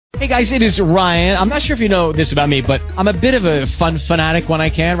Hey guys, it is Ryan. I'm not sure if you know this about me, but I'm a bit of a fun fanatic when I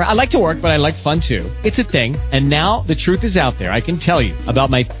can. I like to work, but I like fun too. It's a thing. And now the truth is out there. I can tell you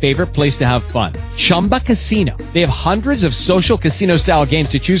about my favorite place to have fun. Chumba Casino. They have hundreds of social casino style games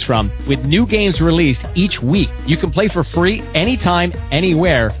to choose from with new games released each week. You can play for free anytime,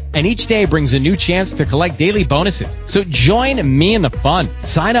 anywhere. And each day brings a new chance to collect daily bonuses. So join me in the fun.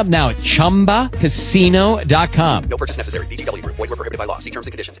 Sign up now at ChumbaCasino.com. No purchase necessary. VGW Group. Void where prohibited by law. See terms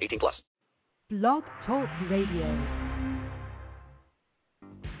and conditions. 18 plus. Blog Talk Radio.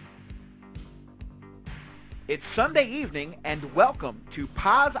 It's Sunday evening, and welcome to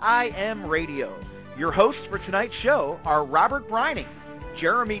POZIAM Radio. Your hosts for tonight's show are Robert Brining,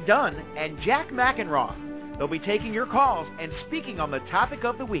 Jeremy Dunn, and Jack McEnroe. They'll be taking your calls and speaking on the topic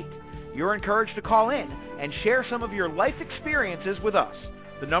of the week. You're encouraged to call in and share some of your life experiences with us.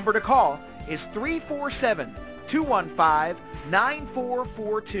 The number to call is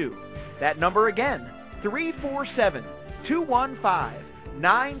 347-215-9442. That number again,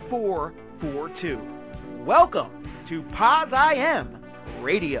 347-215-9442. Welcome to POZIAM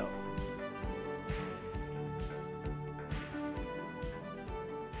Radio.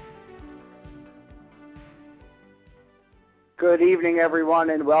 Good evening, everyone,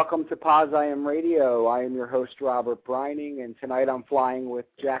 and welcome to POZIAM Radio. I am your host, Robert Brining, and tonight I'm flying with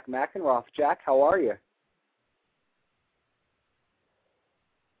Jack McEnroe. Jack, how are you?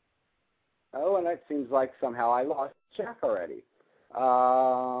 Oh, and it seems like somehow I lost Jack already.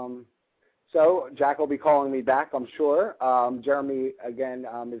 So Jack will be calling me back, I'm sure. Jeremy, again,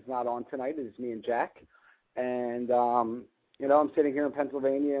 is not on tonight. It's me and Jack. And, I'm sitting here in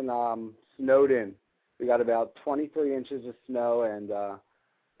Pennsylvania and snowed in. We got about 23 inches of snow, and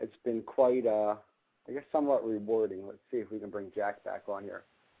it's been quite, somewhat rewarding. Let's see if we can bring Jack back on here.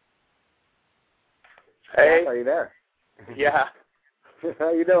 Hey. Jack, are you there? Yeah.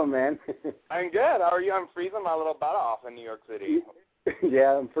 How you doing, man? I'm good. How are you? I'm freezing my little butt off in New York City.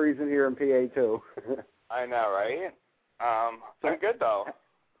 Yeah, I'm freezing here in PA, too. I know, right? I'm good, though.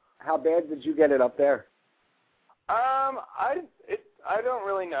 How bad did you get it up there? I don't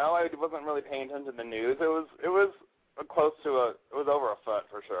really know. I wasn't really paying attention to the news. It was close to it was over a foot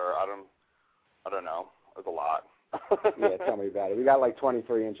for sure. I don't know. It was a lot. Yeah, tell me about it. We got like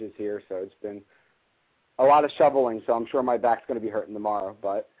 23 inches here, so it's been a lot of shoveling, so I'm sure my back's going to be hurting tomorrow.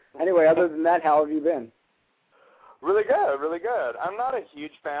 But anyway, other than that, how have you been? Really good, really good. I'm not a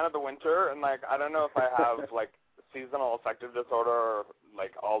huge fan of the winter, and I don't know if I have seasonal affective disorder or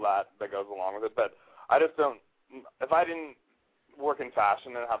all that goes along with it, but I just don't. If I didn't work in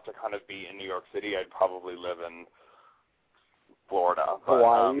fashion and have to kind of be in New York City, I'd probably live in Florida. But,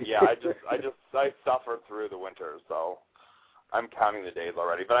 Hawaii. Yeah, I suffer through the winter, so I'm counting the days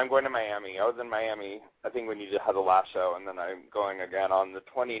already. But I'm going to Miami. I was in Miami, I think, when you had the last show, and then I'm going again on the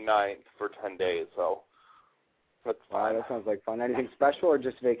 29th for 10 days, so that's fine. Wow, that sounds like fun. Anything special or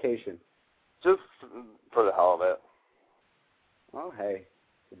just vacation? Just for the hell of it. Oh, hey.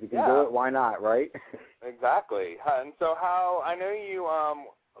 If you can do it, why not, right? Exactly. And so I know you, I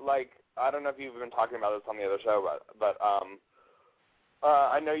don't know if you've been talking about this on the other show, but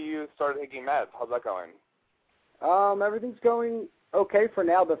I know you started taking meds. How's that going? Everything's going okay for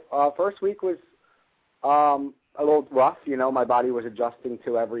now. The first week was a little rough. My body was adjusting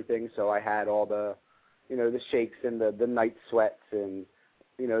to everything, so I had all the, the shakes and the night sweats and,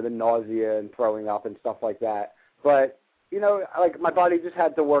 the nausea and throwing up and stuff like that. But my body just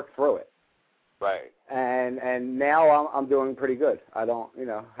had to work through it. Right. And now I'm doing pretty good. I don't,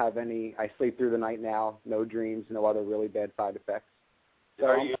 have any. I sleep through the night now. No dreams. No other really bad side effects. So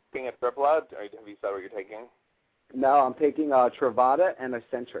are you taking a triplet? Have you said what you're taking? No, I'm taking Truvada and a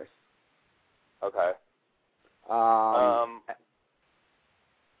Centris. Okay.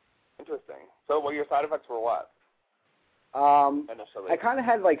 Interesting. So, what your side effects were what? Initially. I kind of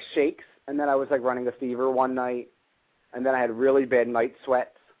had shakes, and then I was running a fever one night. And then I had really bad night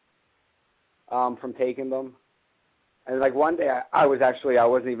sweats from taking them. And one day I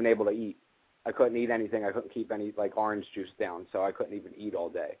wasn't even able to eat. I couldn't eat anything. I couldn't keep any orange juice down, so I couldn't even eat all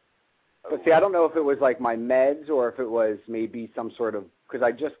day. But see, I don't know if it was my meds or if it was maybe some sort of, because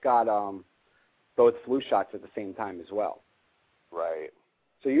I just got both flu shots at the same time as well. Right.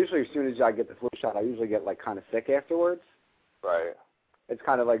 So usually as soon as I get the flu shot, I usually get kind of sick afterwards. Right. It's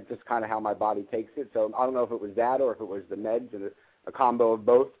kind of just kind of how my body takes it. So I don't know if it was that or if it was the meds and a combo of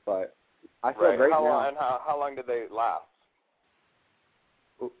both, but I feel great now. And how long did they last?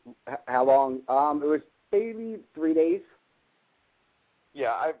 How long? It was maybe 3 days.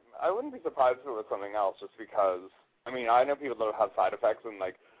 Yeah, I wouldn't be surprised if it was something else just because, I know people that have side effects and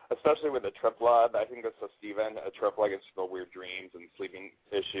especially with a tripla. I think that's a Steven. A tripla gets people weird dreams and sleeping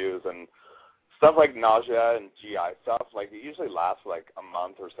issues and stuff like nausea and GI stuff. Like, it usually lasts like a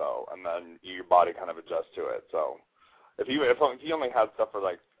month or so, and then your body kind of adjusts to it. So if you only had stuff for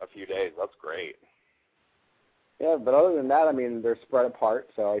like a few days, that's great. Yeah, but other than that, I mean, they're spread apart.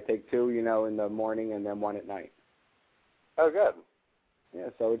 So I take 2, in the morning and then 1 at night. Oh, good. Yeah,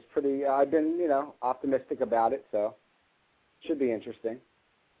 so it's pretty. I've been, optimistic about it. So it should be interesting.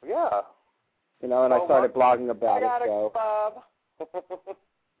 Yeah. And I started blogging about it. So. Club.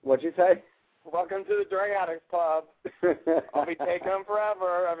 What'd you say? Welcome to the Drug Addicts Club. I'll be taking them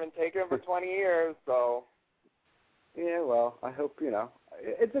forever. I've been taking them for 20 years, so. Yeah, well, I hope,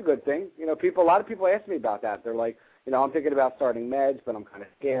 it's a good thing. A lot of people ask me about that. They're like, I'm thinking about starting meds, but I'm kind of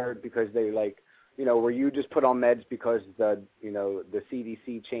scared because they like, were you just put on meds because the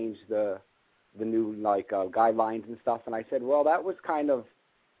CDC changed the new, guidelines and stuff? And I said, well, that was kind of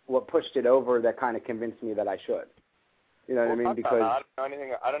what pushed it over that kind of convinced me that I should. You know what I mean? Because I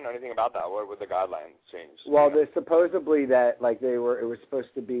don't know anything about that. What would the guidelines change? Well, there's supposedly that it was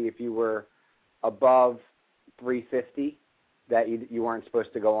supposed to be if you were above 350 that you weren't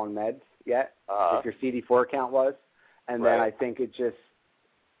supposed to go on meds yet. If your CD4 count was, and then I think it just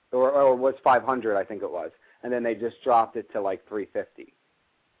or it was 500, I think it was, and then they just dropped it to like 350.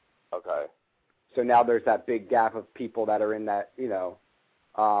 Okay. So now there's that big gap of people that are in that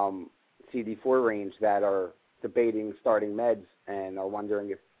CD4 range that are debating starting meds and are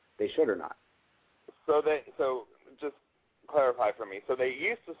wondering if they should or not. So just clarify for me. So they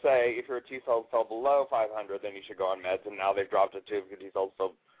used to say if your T cells fell below 500, then you should go on meds, and now they've dropped it to if your T cells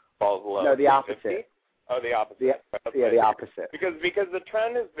fall below. No, the opposite. Oh, the opposite. The opposite. Because the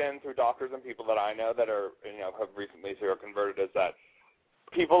trend has been through doctors and people that I know that are have recently seroconverted is that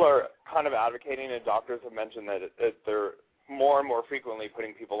people are kind of advocating, and doctors have mentioned that they're more and more frequently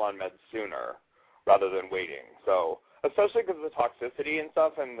putting people on meds sooner rather than waiting. So especially because of the toxicity and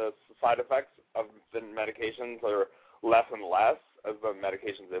stuff and the side effects of the medications are less and less as the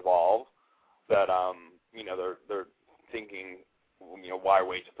medications evolve, that they're thinking, why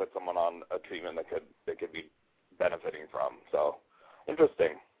wait to put someone on a treatment that could be benefiting from. So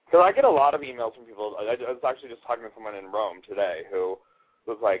interesting. Because I get a lot of emails from people. I was actually just talking to someone in Rome today who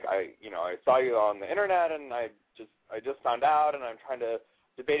was like, I saw you on the internet and I just found out, and I'm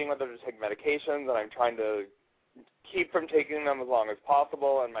debating whether to take medications, and I'm trying to keep from taking them as long as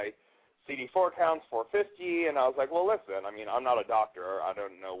possible, and my CD4 count's 450, and I was like, well, listen, I'm not a doctor. I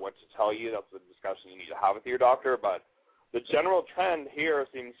don't know what to tell you. That's a discussion you need to have with your doctor, but the general trend here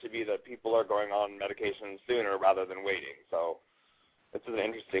seems to be that people are going on medications sooner rather than waiting, so this is an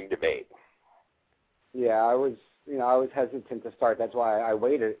interesting debate. Yeah, I was hesitant to start. That's why I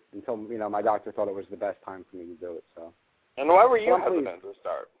waited until, my doctor thought it was the best time for me to do it, so. And why were you hesitant to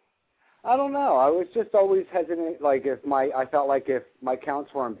start? I don't know. I was just always hesitant. Like I felt like if my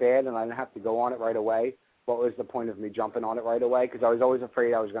counts weren't bad and I didn't have to go on it right away, what was the point of me jumping on it right away? Because I was always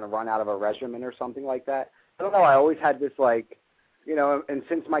afraid I was going to run out of a regimen or something like that. I don't know. I always had this and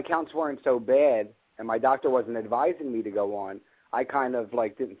since my counts weren't so bad and my doctor wasn't advising me to go on, I kind of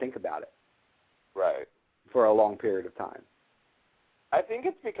didn't think about it. Right. For a long period of time. I think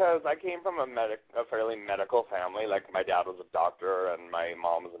it's because I came from a fairly medical family. Like, my dad was a doctor and my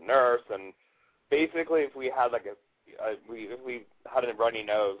mom was a nurse, and basically if we had if we had a runny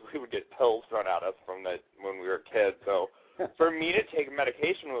nose, we would get pills thrown at us when we were kids. So for me to take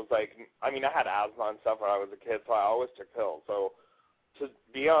medication was I had asthma and stuff when I was a kid, so I always took pills. So to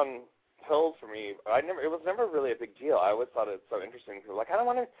be on pills for me, it was never really a big deal. I always thought it was so interesting. People were like, I don't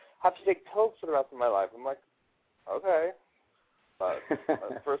want to have to take pills for the rest of my life. I'm like, okay. But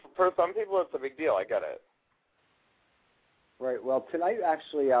for some people, it's a big deal. I get it. Right. Well, tonight,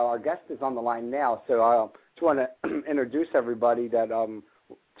 actually, our guest is on the line now. So I just want to introduce everybody to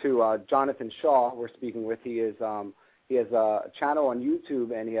Johnathan Shaw. We're speaking with. He has a channel on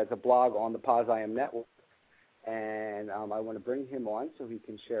YouTube and he has a blog on the POZIAM Network. And I want to bring him on so he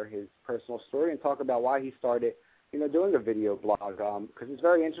can share his personal story and talk about why he started, doing a video blog. Because it's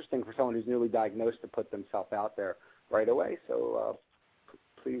very interesting for someone who's newly diagnosed to put themselves out there right away. So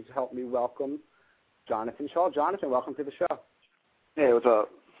please help me welcome Johnathan Shaw. Johnathan, welcome to the show. Hey, what's up?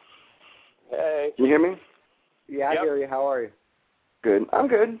 Hey. Can you hear me? Yeah, I hear you. How are you? Good. I'm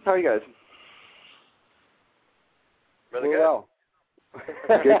good. How are you guys? Really good. Well.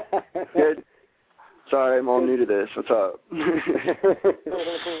 Good. Sorry, I'm all new to this. What's up?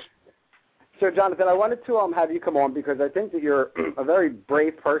 So, Johnathan, I wanted to have you come on because I think that you're a very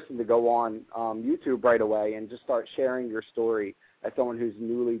brave person to go on YouTube right away and just start sharing your story as someone who's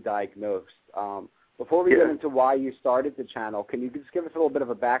newly diagnosed. Before we get into why you started the channel, can you just give us a little bit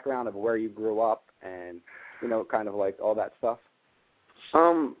of a background of where you grew up and, kind of like all that stuff?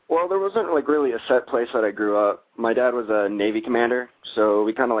 Well, there wasn't like really a set place that I grew up. My dad was a Navy commander, so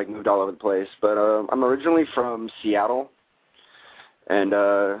we kind of like moved all over the place. But I'm originally from Seattle, and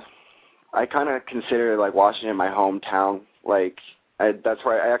I kind of consider like Washington my hometown. Like that's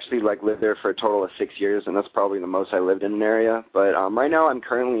where I actually like lived there for a total of 6 years, and that's probably the most I lived in an area. But right now I'm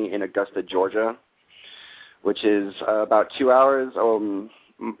currently in Augusta, Georgia, which is about 2 hours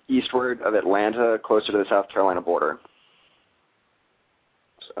eastward of Atlanta, closer to the South Carolina border.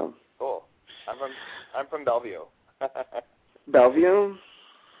 So cool. I'm from Bellevue. Bellevue?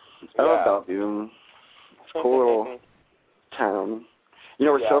 I love Yeah. Bellevue. It's a cool little town. You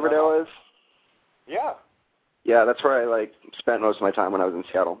know where Yeah, Silverdale is? Yeah. Yeah, that's where I like spent most of my time when I was in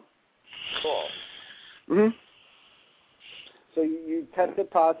Seattle. Cool. Mhm. So you tested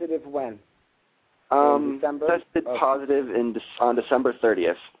positive when? In December? Tested positive on December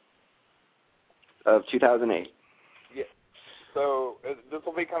 30th of 2008. Yeah. So this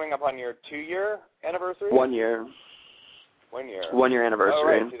will be coming up on your 2-year anniversary? 1 year. 1 year. 1 year anniversary. Oh,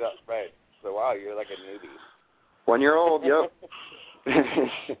 right. Right. So, wow, you're like a newbie. 1 year old, yep.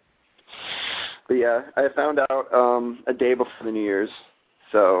 But yeah, I found out a day before the New Year's.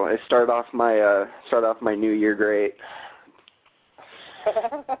 So I started off my New Year great.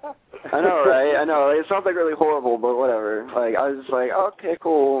 I know, right? I know. It sounds like really horrible, but whatever. Like I was just like, okay,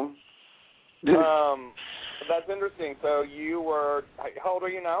 cool. That's interesting. So how old are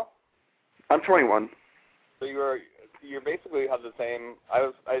you now? I'm 21. So you basically have the same. I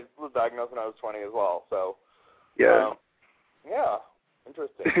was diagnosed when I was 20 as well. So yeah, yeah,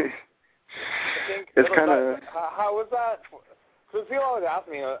 interesting. I think it's kind of. How was that? Because people always ask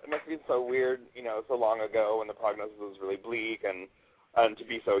me, it must be so weird, so long ago when the prognosis was really bleak and to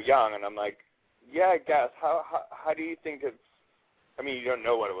be so young. And I'm like, yeah, I guess. How do you think it's? I mean, you don't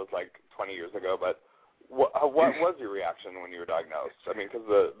know what it was like 20 years ago, but what was your reaction when you were diagnosed? I mean, because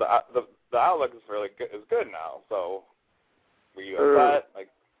the outlook is good now. So were you upset?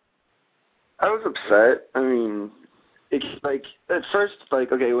 I was upset. I mean, it's like at first,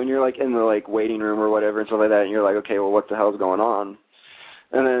 like okay, when you're like in the like waiting room or whatever and stuff like that, and you're like, okay, well, what the hell's going on?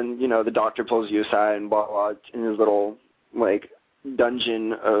 And then the doctor pulls you aside and blah blah in his little like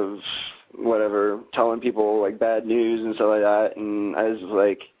dungeon of whatever, telling people like bad news and stuff like that. And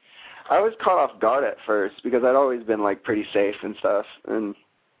I was caught off guard at first because I'd always been like pretty safe and stuff. And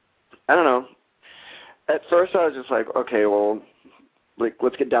I don't know. At first I was just like, okay, well, like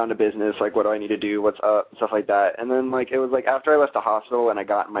let's get down to business. Like what do I need to do? What's up? Stuff like that. And then like it was like after I left the hospital and I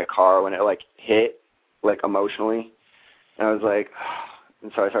got in my car when it like hit like emotionally, and I was like,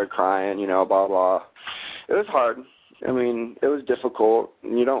 and so I started crying, blah blah. It was hard. I mean, it was difficult.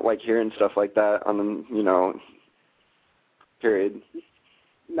 You don't like hearing stuff like that on the, period.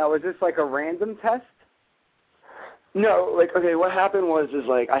 Now, is this like a random test? No, like, okay, what happened was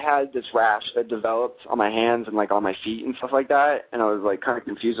I had this rash that developed on my hands and, like, on my feet and stuff like that, and I was, like, kind of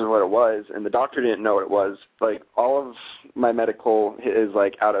confused with what it was, and the doctor didn't know what it was. Like, all of my medical is,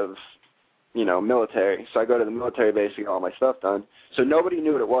 like, out of, military, so I go to the military base to get all my stuff done. So nobody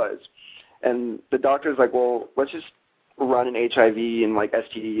knew what it was. And the doctor's like, well, let's just run an HIV and, like,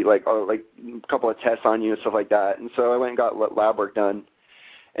 STD, like a couple of tests on you and stuff like that. And so I went and got lab work done.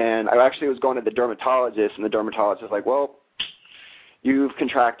 And I actually was going to the dermatologist, and the dermatologist was like, well, you've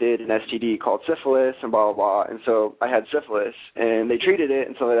contracted an STD called syphilis and blah, blah, blah. And so I had syphilis, and they treated it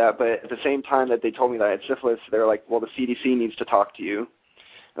and stuff like that. But at the same time that they told me that I had syphilis, they were like, well, the CDC needs to talk to you.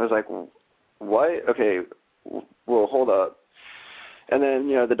 I was like, what? Okay, well, hold up. And then,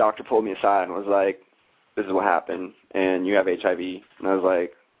 the doctor pulled me aside and was like, this is what happened, and you have HIV. And I was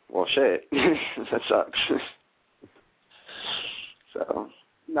like, well, shit, that sucks. So.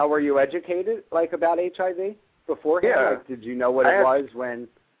 Now, were you educated, like, about HIV beforehand? Yeah. Like, did you know what it was when?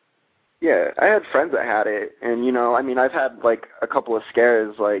 Yeah, I had friends that had it, and, I mean, I've had, like, a couple of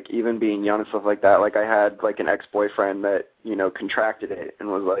scares, like, even being young and stuff like that. Like, I had, like, an ex-boyfriend that, contracted it and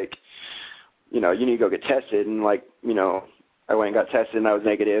was like, you need to go get tested, and, like, I went and got tested, and I was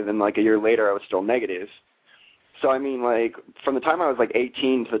negative, and, like, a year later, I was still negative. So, I mean, like, from the time I was, like,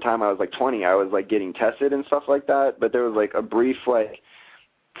 18 to the time I was, like, 20, I was, like, getting tested and stuff like that, but there was, like, a brief, like,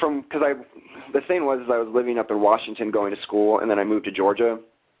 because the thing was I was living up in Washington going to school, and then I moved to Georgia.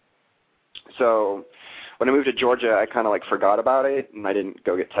 So when I moved to Georgia, I kind of like forgot about it, and I didn't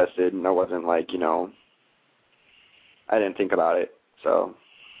go get tested, and I wasn't like, I didn't think about it. So,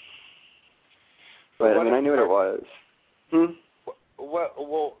 but I mean, I knew what it was.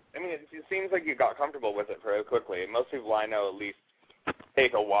 Well, I mean, it seems like you got comfortable with it very quickly. Most people I know at least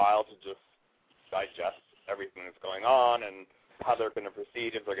take a while to just digest everything that's going on and how they're going to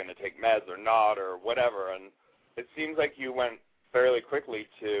proceed, if they're going to take meds or not or whatever. And it seems like you went fairly quickly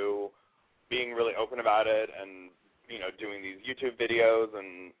to being really open about it and, you know, doing these YouTube videos.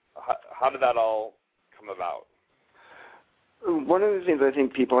 And how did that all come about? One of the things I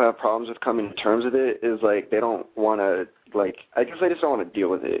think people have problems with coming to terms with it is, like, they don't want to, like, I guess they just don't want to deal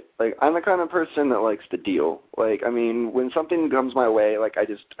with it. Like, I'm the kind of person that likes to deal. Like, I mean, when something comes my way, like,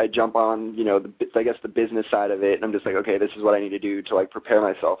 I jump on, you know, the business side of it, and I'm just like, okay, this is what I need to do to, like, prepare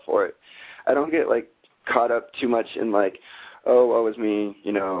myself for it. I don't get, like, caught up too much in, like, oh, woe is me,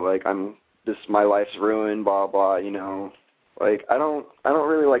 you know, like, my life's ruined, blah, blah, you know. Like, I don't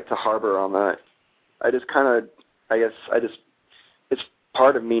really like to harbor on that. I just kind of, it's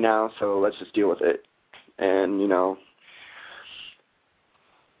part of me now, so let's just deal with it. And, you know,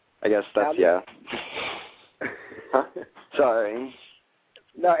 I guess that's, yeah. Huh? Sorry.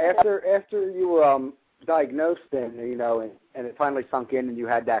 No, after you were diagnosed and, you know, and it finally sunk in and you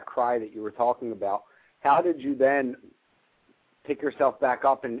had that cry that you were talking about, how did you then pick yourself back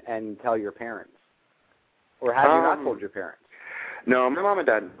up and tell your parents? Or had you not told your parents? No, my mom and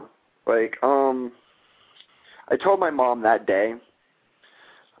dad, like, I told my mom that day,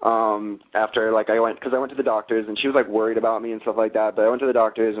 after, like, because I went to the doctors, and she was, like, worried about me and stuff like that, but I went to the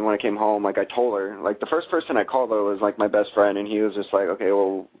doctors, and when I came home, like, I told her, like, the first person I called, though, was, like, my best friend, and he was just like, okay,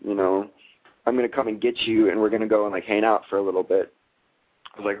 well, you know, I'm going to come and get you, and we're going to go and, like, hang out for a little bit.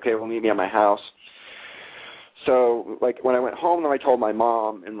 I was like, okay, well, meet me at my house. So, like, when I went home, then I told my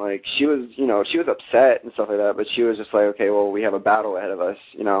mom, and, like, she was, you know, she was upset and stuff like that, but she was just like, okay, well, we have a battle ahead of us,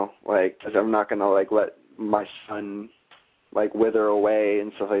 you know, like, because I'm not going to, like, let my son, like, wither away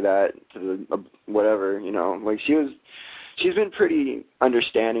and stuff like that to whatever, you know. Like, she's been pretty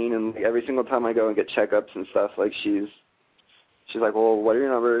understanding, and like, every single time I go and get checkups and stuff, like, she's like, well, what are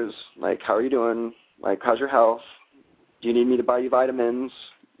your numbers? Like, how are you doing? Like, how's your health? Do you need me to buy you vitamins?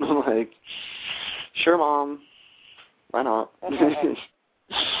 I'm like, sure, Mom. Why not?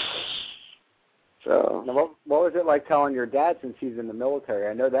 So. Now, what was it like telling your dad since he's in the military?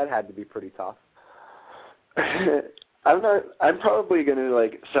 I know that had to be pretty tough. I'm probably going to,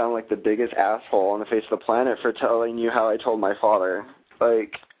 like, sound like the biggest asshole on the face of the planet for telling you how I told my father.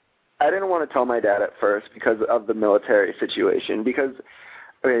 Like, I didn't want to tell my dad at first because of the military situation. Because,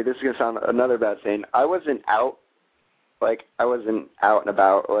 okay, this is going to sound another bad thing. I wasn't out and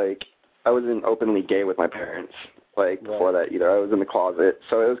about. Like, I wasn't openly gay with my parents, like, before that either. I was in the closet.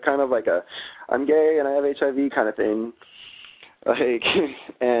 So it was kind of like a, I'm gay and I have HIV kind of thing. Like,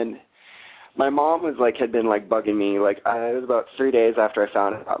 and my mom was like, had been like bugging me. Like, it was about 3 days after I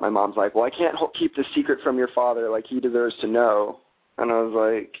found out. My mom's like, well, I can't keep the secret from your father. Like, he deserves to know. And I was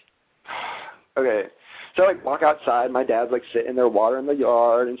like, okay. So I like walk outside. My dad's like sitting there watering the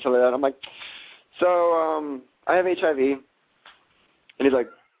yard and stuff like that. I'm like, so I have HIV. And he's like,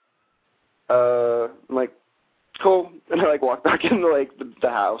 I'm like, cool. And I like walk back into like the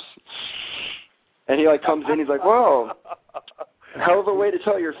house. And he like comes in. He's like, whoa. Hell of a way to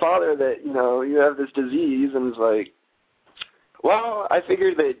tell your father that, you know, you have this disease. And it's like, well, I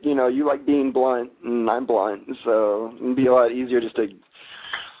figured that, you know, you like being blunt and I'm blunt, so it'd be a lot easier just to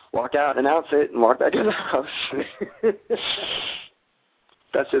walk out, announce it, and walk back in the house.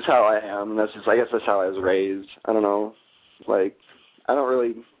 That's just how I am. I guess that's how I was raised. I don't know. Like, I don't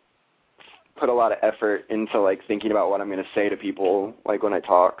really put a lot of effort into like thinking about what I'm going to say to people, like when I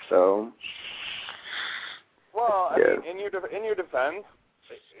talk. So. Well, I mean, in your defense,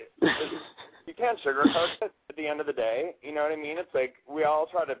 you can't sugarcoat it at the end of the day. You know what I mean? It's like we all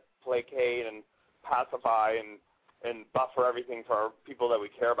try to placate and pacify and buffer everything for our people that we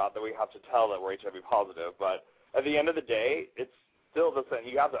care about that we have to tell that we're HIV positive. But at the end of the day, it's still the same.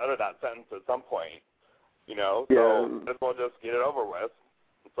 You have to utter that sentence at some point, you know? So might as well just get it over with.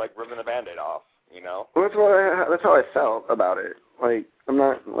 It's like ripping the Band-Aid off, you know? Well, that's how I felt about it. Like, I'm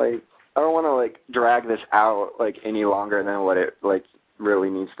not, like, I don't want to, like, drag this out, like, any longer than what it, like, really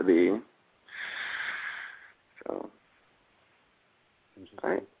needs to be. So. All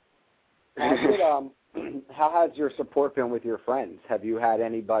right. How has your support been with your friends? Have you had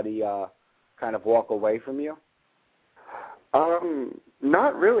anybody kind of walk away from you?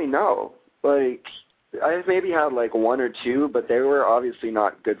 Not really, no. Like, I maybe had, like, one or two, but they were obviously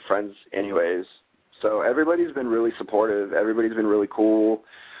not good friends anyways. So everybody's been really supportive. Everybody's been really cool.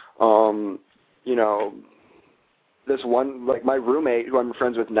 You know, this one, like, my roommate, who I'm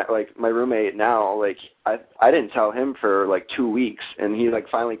friends with, like, my roommate now, like, I didn't tell him for, like, 2 weeks, and he, like,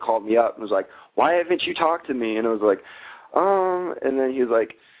 finally called me up and was like, why haven't you talked to me? And I was like, and then he was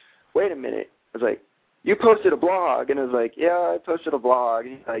like, wait a minute. I was like, you posted a blog. And I was like, yeah, I posted a blog.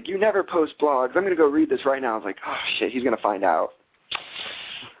 And he's like, you never post blogs. I'm going to go read this right now. I was like, oh, shit, he's going to find out.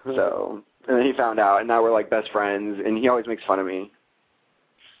 So, and then he found out, and now we're, like, best friends, and he always makes fun of me.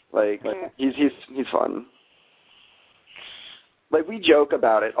 Like, he's fun. Like, we joke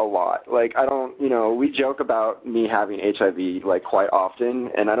about it a lot. Like, we joke about me having HIV, like, quite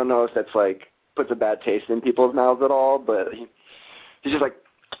often, and I don't know if that's, like, puts a bad taste in people's mouths at all, but he's just like,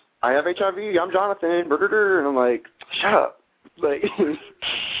 I have HIV, I'm Johnathan, and I'm like, shut up. Like,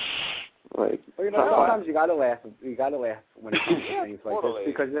 like, well, sometimes you gotta laugh. You gotta laugh when it comes to things like this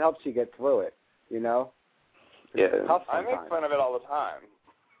because it helps you get through it. Yeah. I make fun of it all the time.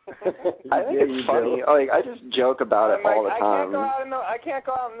 I think it's funny. Like, I just joke about it all the time. I can't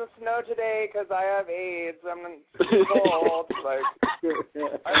go out in the snow today because I have AIDS. I'm cold. Like,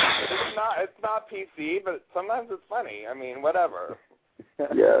 it's not PC, but sometimes it's funny. I mean, whatever.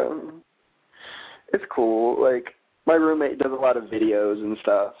 Yeah, it's cool. Like, my roommate does a lot of videos and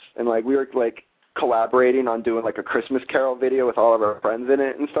stuff, and like we were like collaborating on doing like a Christmas Carol video with all of our friends in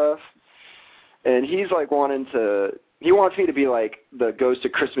it and stuff. And he's like he wants me to be like the Ghost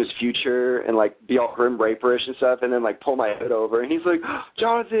of Christmas Future and like be all grim reaperish and stuff, and then like pull my hood over. And he's like,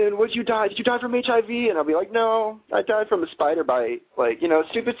 Johnathan, what'd you die? Did you die from HIV? And I'll be like, no, I died from a spider bite. Like,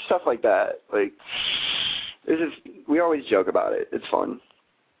 stupid stuff like that. Like, we always joke about it. It's fun.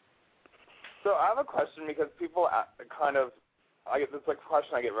 So I have a question because people it's like a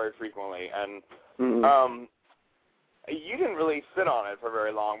question I get very frequently, and you didn't really sit on it for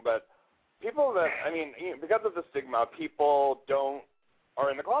very long, but people because of the stigma, people are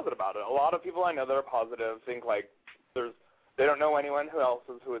in the closet about it. A lot of people I know that are positive think like they don't know anyone who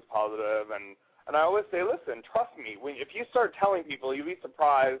is positive, and I always say, listen, trust me, if you start telling people, you'll be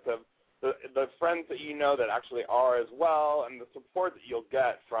surprised of the friends that you know that actually are as well, and the support that you'll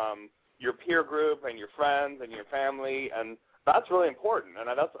get from your peer group and your friends and your family, and that's really important. And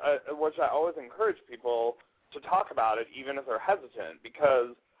that's which I always encourage people to talk about it, even if they're hesitant, because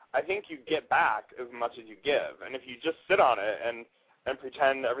I think you get back as much as you give. And if you just sit on it and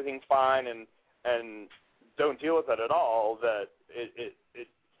pretend everything's fine and don't deal with it at all, that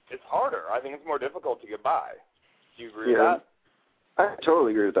it's harder. I think it's more difficult to get by. Do you agree with that? I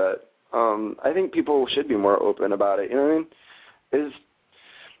totally agree with that. I think people should be more open about it. You know what I mean?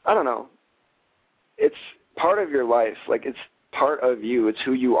 I don't know. It's part of your life. Like, it's part of you. It's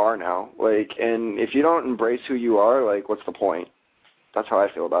who you are now. Like, and if you don't embrace who you are, like, what's the point? That's how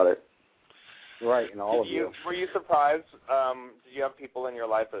I feel about it. Right, and all of you. Were you surprised? Did you have people in your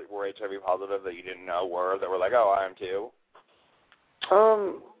life that were HIV positive that you didn't know that were like, oh, I am too?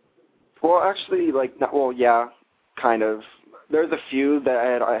 Well, actually, yeah, kind of. There's a few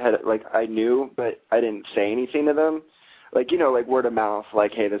that I knew, but I didn't say anything to them. Like, like word of mouth,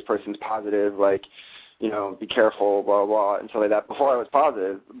 like, hey, this person's positive, like, be careful, blah, blah, and stuff like that before I was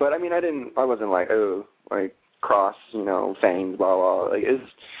positive. But, I mean, I wasn't like, oh, like, cross, fangs, blah, blah. Like,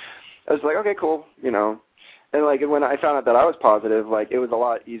 I was like, okay, cool, And, like, when I found out that I was positive, like, it was a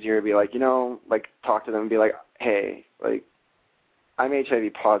lot easier to be like, like, talk to them and be like, hey, like, I'm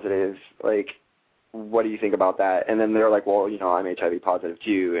HIV positive, like, what do you think about that? And then they're like, well, I'm HIV positive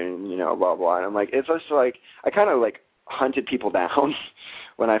too, and, blah, blah. And I'm like, it's just like, I kind of, like, hunted people down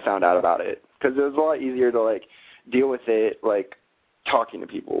when I found out about it, because it was a lot easier to, like, deal with it, like, talking to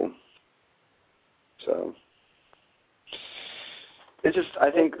people. So it's just,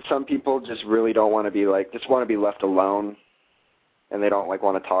 I think some people just really don't want to be, like, just want to be left alone, and they don't, like,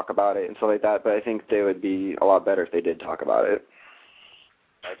 want to talk about it and stuff like that, but I think they would be a lot better if they did talk about it.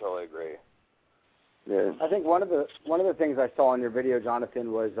 I totally agree. Yeah. I think one of the things I saw in your video, Johnathan,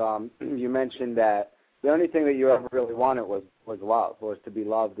 was you mentioned that the only thing that you ever really wanted was love, was to be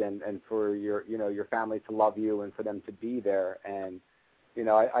loved, and for your family to love you and for them to be there. And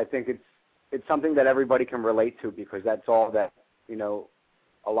I think it's something that everybody can relate to, because that's all that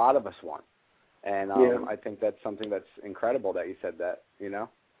a lot of us want. And I think that's something that's incredible that you said that.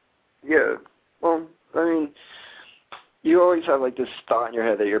 Yeah. Well, I mean, you always have, like, this thought in your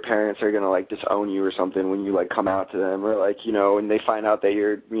head that your parents are going to, like, disown you or something when you, like, come out to them, or, like, and they find out that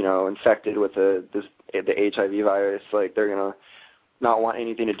you're, infected with the HIV virus, like, they're going to not want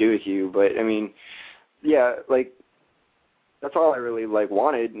anything to do with you. But, I mean, yeah, like, that's all I really, like,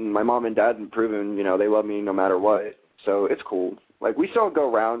 wanted, and my mom and dad have proven, they love me no matter what, so it's cool. Like, we still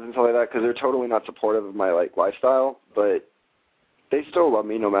go rounds and stuff like that, because they're totally not supportive of my, like, lifestyle, but they still love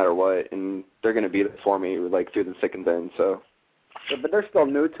me no matter what, and they're going to be there for me, like, through the thick and thin, so. Yeah, but they're still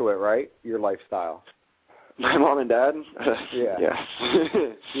new to it, right, your lifestyle? My mom and dad? Yeah.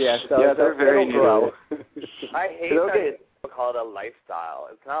 Yeah. So they're very new to it. I hate that people call it a lifestyle.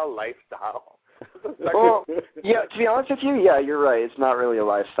 It's not a lifestyle. Well, yeah, to be honest with you, yeah, you're right. It's not really a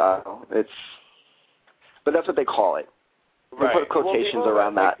lifestyle. But that's what they call it. They put quotations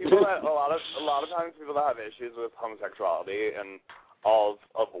around that. A lot of times people that have issues with homosexuality and all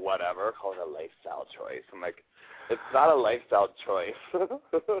of whatever call it a lifestyle choice. I'm like, it's not a lifestyle choice.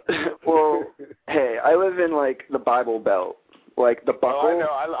 Well, hey, I live in, like, the Bible Belt. Like, the buckle. Oh,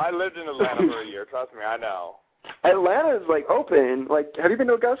 I know. I lived in Atlanta for a year. Trust me, I know. Atlanta's, like, open. Like, have you been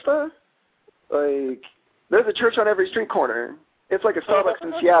to Augusta? Like, there's a church on every street corner. It's like a Starbucks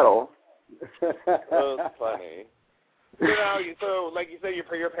in Seattle. Oh, that's funny. So like you say,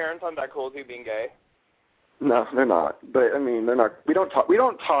 your parents aren't that cool with you being gay? No, they're not. But I mean, they're not. We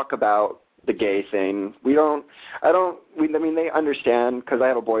don't talk about the gay thing. I mean, they understand because I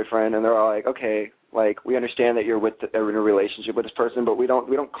have a boyfriend, and they're all like, okay, like we understand that you're in a relationship with this person, but we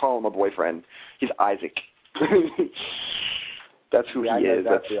don't call him a boyfriend. He's Isaac. That's who he is.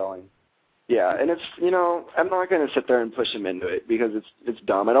 That feeling. Yeah, and it's, I'm not going to sit there and push them into it because it's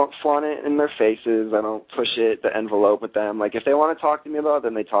dumb. I don't flaunt it in their faces. I don't push it, the envelope with them. Like, if they want to talk to me about it,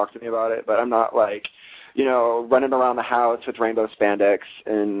 then they talk to me about it. But I'm not, like, running around the house with rainbow spandex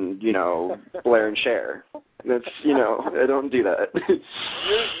and, Blair and Cher. That's, I don't do that.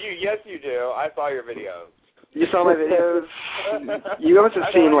 Yes, you do. I saw your videos. You saw my videos? You must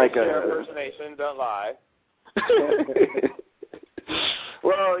have seen, like, a... impersonation, don't lie.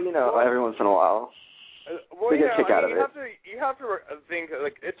 Well, every once in a while. Well, we get a kick out of it. You have to think,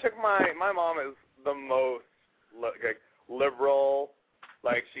 like, it took my mom is the most, like, liberal.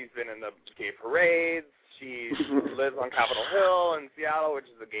 Like, she's been in the gay parades. She lives on Capitol Hill in Seattle, which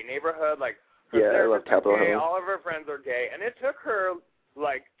is a gay neighborhood. Like, I love Capitol Hill. All of her friends are gay. And it took her,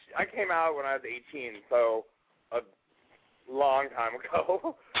 like, I came out when I was 18, so a long time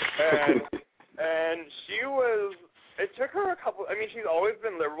ago. And she was... It took her she's always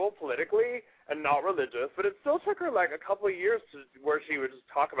been liberal politically and not religious, but it still took her, like, a couple of years where she would just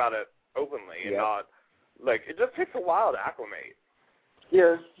talk about it openly and not, like, it just takes a while to acclimate.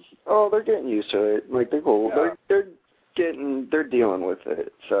 Yeah. Oh, they're getting used to it. Like, they're cool. Yeah. They're dealing with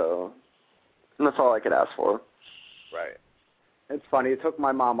it, so that's all I could ask for. Right. It's funny. It took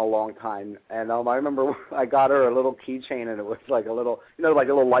my mom a long time, and I remember I got her a little keychain, and it was like a little, like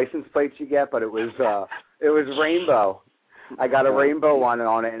a little license plates you get, but it was rainbow. I got a rainbow one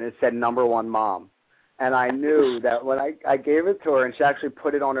on it, and it said #1 mom. And I knew that when I gave it to her, and she actually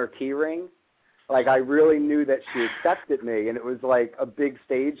put it on her key ring, like I really knew that she accepted me, and it was like a big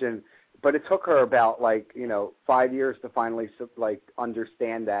stage. But it took her about 5 years to finally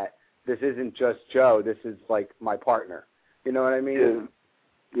understand that this isn't just Joe. This is like my partner. You know what I mean?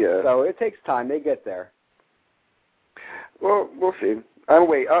 Yeah. So it takes time. They get there. Well, we'll see. I'm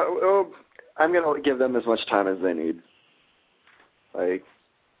going to give them as much time as they need. Like,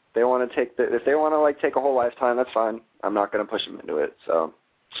 if they want to take a whole lifetime, that's fine. I'm not going to push them into it. So.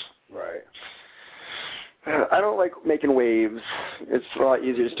 Right. I don't like making waves. It's a lot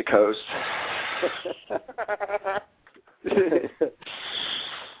easier just to coast.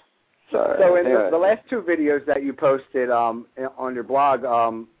 So in the last 2 videos that you posted on your blog,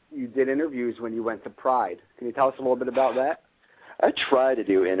 you did interviews when you went to Pride. Can you tell us a little bit about that? I try to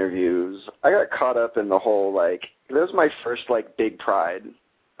do interviews. I got caught up in the whole, that was my first, big Pride.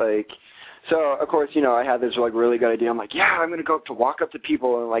 So, of course, I had this, really good idea. I'm like, yeah, I'm going to walk up to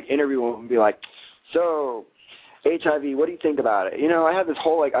people and, interview them and be like, so, HIV, what do you think about it? I had this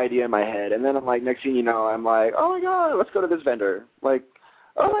whole, idea in my head. And then I'm like, next thing you know, I'm like, oh, my God, let's go to this vendor.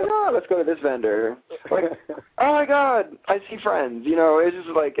 Oh my God, let's go to this vendor. Oh my God, I see friends. It's just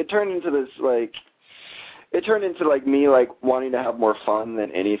it turned into this me wanting to have more fun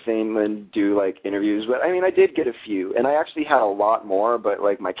than anything than do interviews. But I mean, I did get a few, and I actually had a lot more. But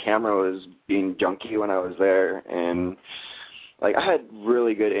my camera was being junky when I was there, and I had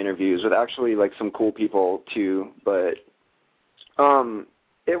really good interviews with actually some cool people too. But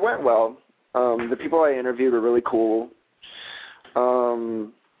it went well. The people I interviewed were really cool.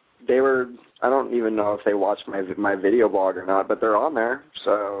 I don't even know if they watched my video blog or not, but they're on there,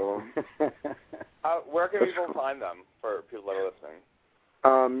 so. Where can people find them for people that are listening?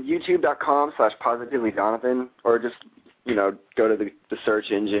 YouTube.com/PositivelyJonathan, or just, go to the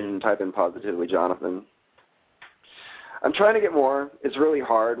search engine and type in Positively Jonathan. I'm trying to get more. It's really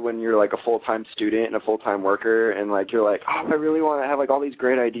hard when you're a full-time student and a full-time worker, and you're oh, I really want to have all these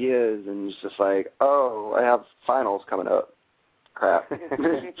great ideas, and it's just oh, I have finals coming up. Crap.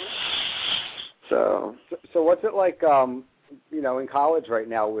 So what's it like, in college right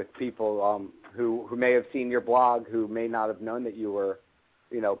now with people who may have seen your blog who may not have known that you were,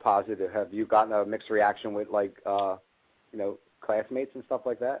 positive? Have you gotten a mixed reaction with classmates and stuff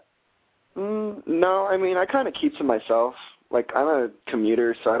like that? No, I mean, I kind of keep to myself. Like, I'm a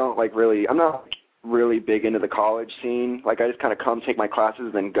commuter, so I don't I'm not really big into the college scene. Like, I just kind of come, take my classes,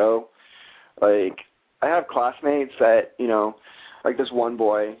 and then go. Like, I have classmates that, like this one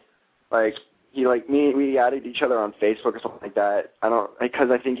boy, like, we added each other on Facebook or something like that. Because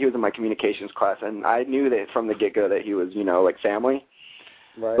I think he was in my communications class, and I knew that from the get-go that he was, like family.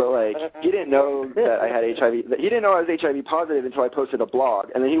 Right. But, like, he didn't know that I had HIV. He didn't know I was HIV positive until I posted a blog.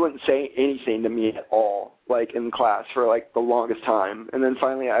 And then he wouldn't say anything to me at all, like, in class for, like, the longest time. And then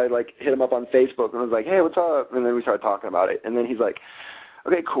finally I, like, hit him up on Facebook and was like, hey, what's up? And then we started talking about it. And then he's like,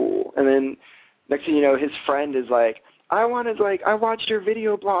 okay, cool. And then next thing you know, his friend is like, I watched your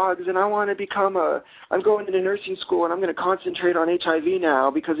video blogs and I want to I'm going into nursing school and I'm going to concentrate on HIV now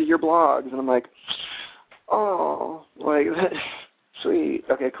because of your blogs. And I'm like, oh, like, sweet.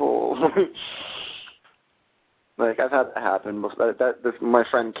 Okay, cool. Like, I've had that happen. My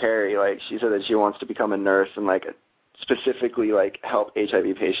friend Carrie, like, she said that she wants to become a nurse and, like, specifically, like, help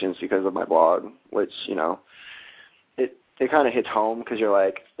HIV patients because of my blog, which, it kind of hits home because you're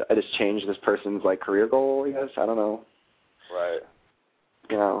like, I just changed this person's, like, career goal, I guess. I don't know. Right.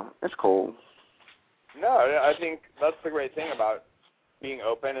 It's cool. No, I think that's the great thing about being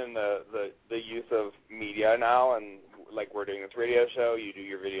open in the use of media now, and like we're doing this radio show, you do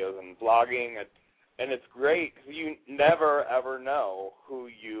your videos and blogging, and it's great because you never ever know who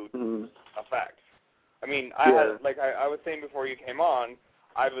you affect. I mean, I was saying before you came on,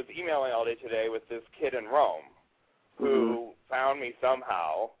 I was emailing all day today with this kid in Rome who found me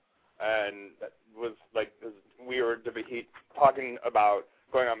somehow, and was like, we were talking about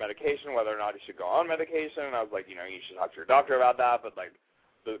going on medication, whether or not he should go on medication, and I was like, you should talk to your doctor about that, but like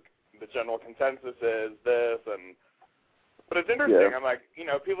the general consensus is this, but it's interesting. Yeah. I'm like,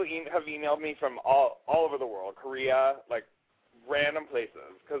 people have emailed me from all over the world, Korea, like random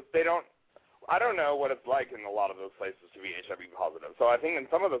places, because I don't know what it's like in a lot of those places to be HIV positive. So I think in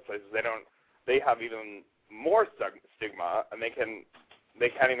some of those places they have even more stigma, and they can't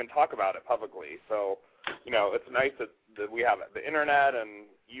even talk about it publicly. So, it's nice that we have the internet and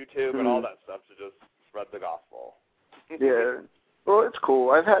YouTube and all that stuff to just spread the gospel. Yeah. Well, it's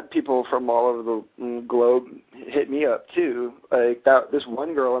cool. I've had people from all over the globe hit me up, too. Like, this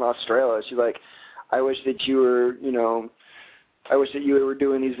one girl in Australia, she's like, I wish that you were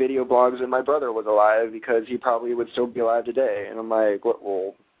doing these video blogs when my brother was alive because he probably would still be alive today. And I'm like, what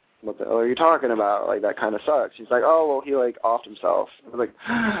the hell are you talking about? Like, that kind of sucks. She's like, oh, well, he, like, offed himself. I was like,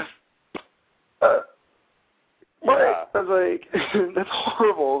 what? Yeah. I was like, that's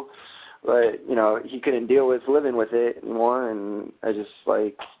horrible. But, he couldn't deal with living with it anymore, and I just,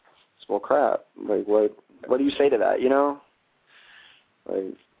 like, well, crap. Like, what do you say to that,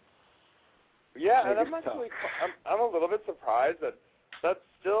 Like, yeah, and I'm a little bit surprised that that's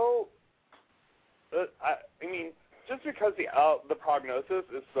still, I mean, just because the prognosis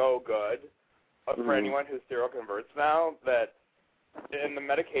is so good for anyone who seroconverts now, and the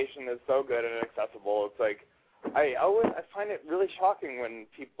medication is so good and accessible, it's like, I find it really shocking when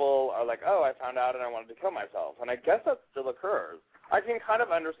people are like, oh, I found out and I wanted to kill myself. And I guess that still occurs. I can kind of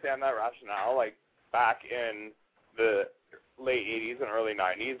understand that rationale, like back in the late 80s and early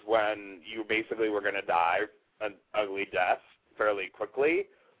 90s when you basically were going to die an ugly death fairly quickly.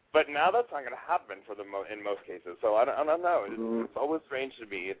 But now that's not going to happen in most cases. So I don't know. It's always strange to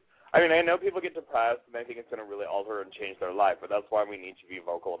me. I mean, I know people get depressed and I think it's going to really alter and change their life, but that's why we need to be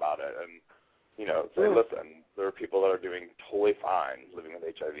vocal about it and say, listen, there are people that are doing totally fine living with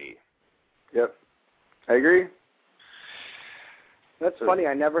HIV. Yep. I agree. That's funny.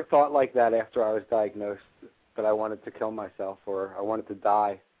 I never thought like that after I was diagnosed, that I wanted to kill myself or I wanted to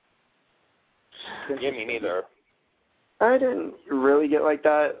die. Yeah, me neither. I didn't really get like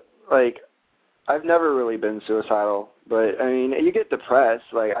that. Like, I've never really been suicidal, but, I mean, you get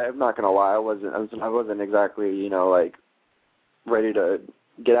depressed. Like, I'm not going to lie, I wasn't exactly, like, ready to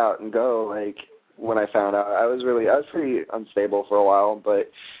get out and go, like, when I found out. I was pretty unstable for a while, but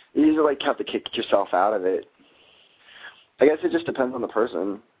you usually, like, have to kick yourself out of it. I guess it just depends on the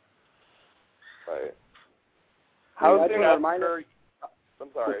person. Right. How soon after... I'm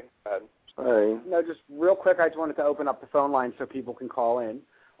sorry. Go ahead. Sorry. No, just real quick, I just wanted to open up the phone line so people can call in.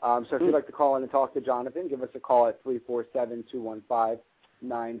 So if you'd like to call in and talk to Johnathan, give us a call at 347-215-9442.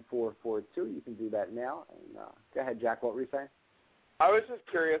 You can do that now. And go ahead, Jack. What were you saying? I was just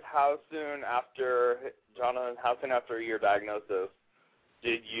curious how soon after your diagnosis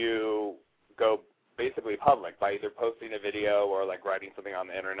did you go basically public by either posting a video or like writing something on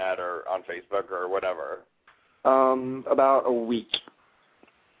the internet or on Facebook or whatever? About a week.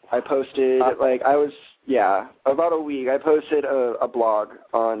 I posted, about a week, I posted a blog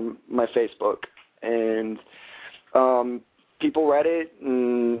on my Facebook, and people read it,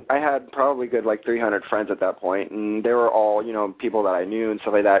 and I had probably good 300 friends at that point, and they were all, people that I knew and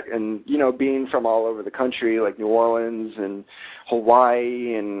stuff like that, and, being from all over the country, like New Orleans and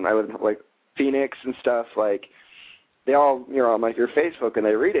Hawaii, and I was Phoenix and stuff, they all, on your Facebook, and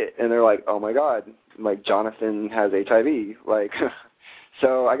they read it, and they're like, oh my God, Johnathan has HIV,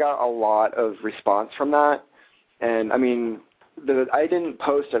 so I got a lot of response from that, and I mean, I didn't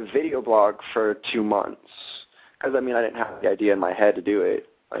post a video blog for 2 months, because I didn't have the idea in my head to do it,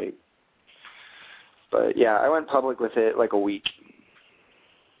 but yeah, I went public with it a week.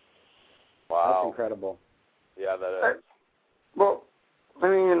 Wow. That's incredible. Yeah, that is. Well,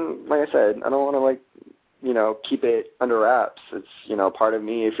 like I said, I don't want to keep it under wraps. It's, part of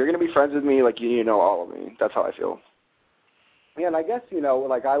me. If you're going to be friends with me, you need to know all of me. That's how I feel. Yeah, and I guess,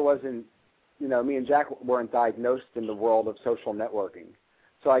 I wasn't, me and Jack weren't diagnosed in the world of social networking.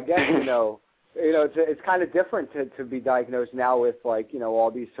 So I guess, it's kind of different to be diagnosed now with,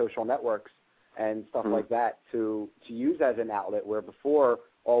 all these social networks and stuff like that to use as an outlet, where before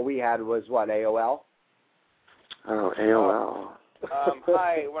all we had was, what, AOL? Oh, AOL.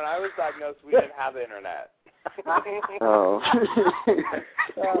 Hi, when I was diagnosed, we didn't have the internet. Oh.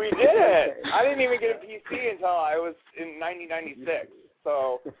 We did. I didn't even get a PC until I was in 1996.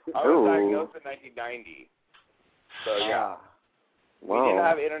 So I was diagnosed in 1990. So yeah. Wow. We didn't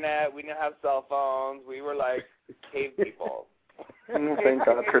have internet. We didn't have cell phones. We were like cave people. Thank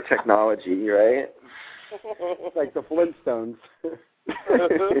God for technology, right? It's like the Flintstones.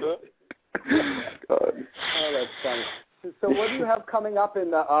 God. Oh, that's funny. So what do you have coming up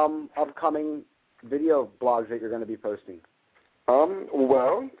in the upcoming video blogs that you're going to be posting?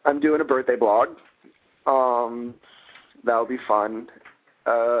 Well, I'm doing a birthday blog. That'll be fun.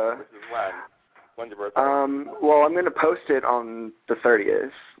 This is when? When's your birthday? Well, I'm going to post it on the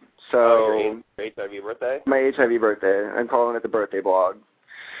 30th. So your HIV birthday? My HIV birthday. I'm calling it the birthday blog.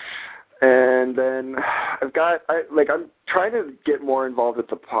 And then I'm trying to get more involved with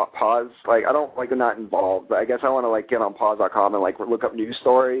the Pause. I don't not involved, but I guess I want to get on pause.com and look up news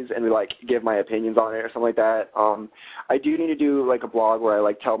stories and give my opinions on it or something like that. I do need to do a blog where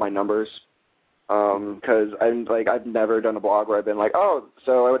I tell my numbers, because I've never done a blog where I've been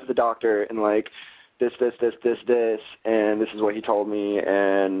so I went to the doctor and this, and this is what he told me,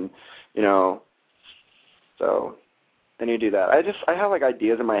 and so. I need to do that. I have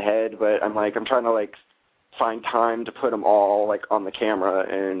ideas in my head, but I'm trying to find time to put them all on the camera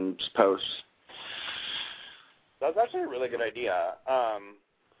and just post. That's actually a really good idea.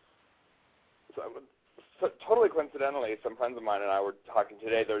 So totally coincidentally, some friends of mine and I were talking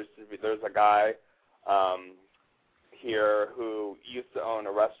today. There's a guy here who used to own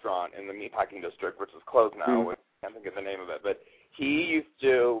a restaurant in the meatpacking district, which is closed now. I can't think of the name of it, but he used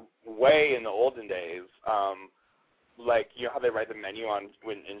to, way in the olden days, how they write the menu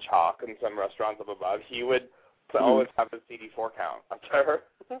in chalk in some restaurants up above, he would always have a CD4 count up there.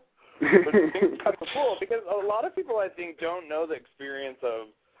 Which is kind of cool, because a lot of people, I think, don't know the experience of,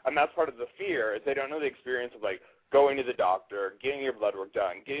 and that's part of the fear, is they don't know the experience of, going to the doctor, getting your blood work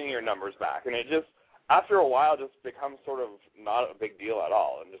done, getting your numbers back, and it just, after a while, just becomes sort of not a big deal at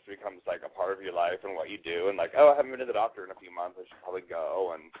all, and just becomes, a part of your life and what you do, and, I haven't been to the doctor in a few months, I should probably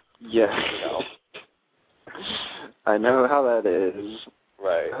go, and, I know how that is.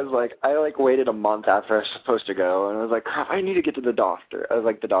 Right. I was I waited a month after I was supposed to go, and I was crap, I need to get to the doctor. I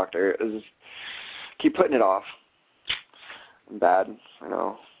was the doctor is keep putting it off. I'm bad, I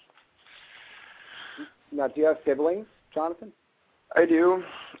know. Now, do you have siblings, Johnathan? I do.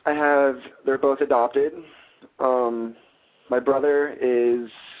 They're both adopted. My brother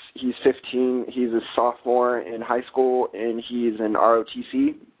he's 15. He's a sophomore in high school, and he's in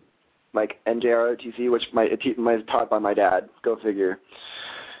ROTC. NJROTC, which is taught by my dad. Go figure.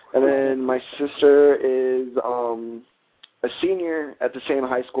 And then my sister is a senior at the same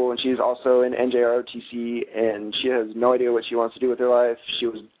high school, and she's also in NJROTC, and she has no idea what she wants to do with her life. She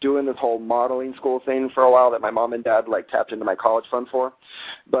was doing this whole modeling school thing for a while that my mom and dad tapped into my college fund for.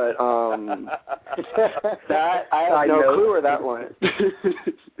 But that I have no clue where that went.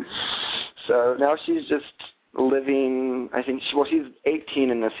 So now she's just living, I think, she's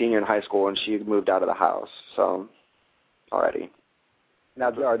 18 and a senior in high school, and she moved out of the house, so, already.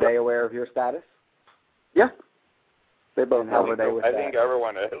 Now, are they aware of your status? Yeah. They both know. How were they with that? I think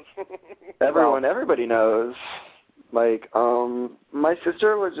everyone is. Everybody knows. My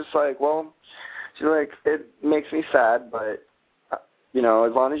sister was just she's it makes me sad, but, as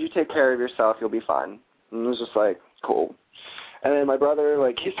long as you take care of yourself, you'll be fine. And it was just cool. And then my brother,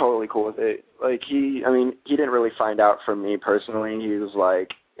 like, he's totally cool with it. Like, he didn't really find out from me personally. He was,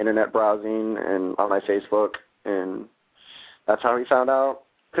 like, internet browsing and on my Facebook, and that's how he found out.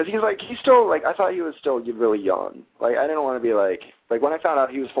 Because he's still, like, I thought he was still really young. Like, I didn't want to be like, when I found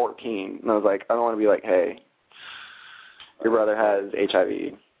out he was 14, and I was like, I don't want to be like, hey, your brother has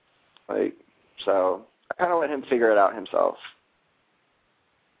HIV. Like, so I kind of let him figure it out himself.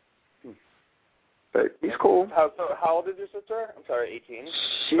 But he's cool. How old is your sister? I'm sorry, 18?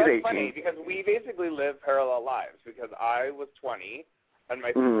 She's That's 18. funny, because we basically live parallel lives, because I was 20, and my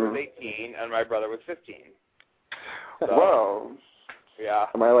sister was 18, and my brother was 15. So, whoa. Yeah.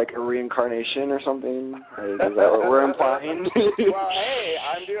 Am I like a reincarnation or something? Is that what we're implying? Well, hey,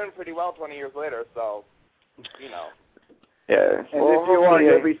 I'm doing pretty well 20 years later, so, you know. Yeah. And if you are,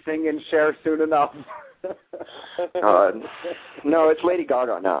 you'll be singing Cher soon enough. No, it's Lady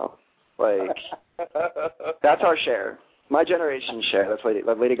Gaga now. Like, that's our Cher. My generation's Cher. That's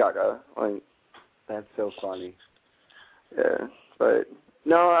Lady Gaga. Like, that's so funny. Yeah, but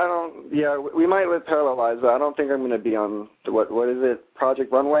no, I don't. Yeah, we might live parallel lives, but I don't think I'm going to be on what is it,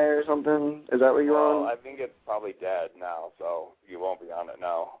 Project Runway or something? Is that what you're on? I think it's probably dead now, so you won't be on it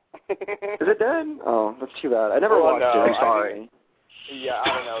now. Is it dead? Oh, that's too bad. I never watched it. I'm sorry. Yeah, I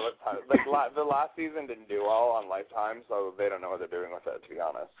don't know. Like the last season didn't do well on Lifetime, so they don't know what they're doing with it, to be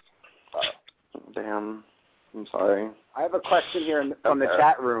honest. Damn. I'm sorry. I have a question here from the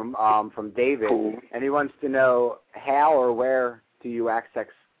chat room from David, and he wants to know how or where do you access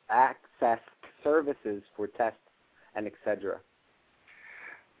services for tests and etc.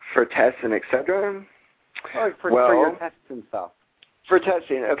 For tests and etc. For your tests and stuff. For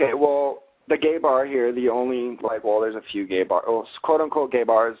testing, okay. Well, the gay bar here, the only there's a few gay bars, quote unquote gay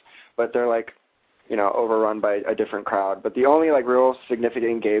bars, but they're like, overrun by a different crowd. But the only real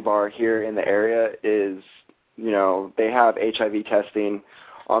significant gay bar here in the area is, they have HIV testing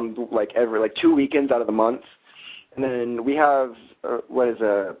on every 2 weekends out of the month. And then we have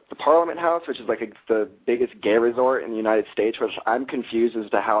the Parliament House, which is the biggest gay resort in the United States, which I'm confused as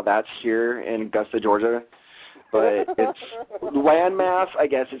to how that's here in Augusta, Georgia. But it's landmass, I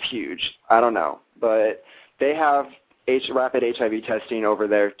guess it's huge. I don't know. But they have rapid HIV testing over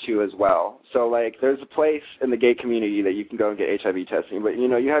there too as well. So there's a place in the gay community that you can go and get HIV testing. But you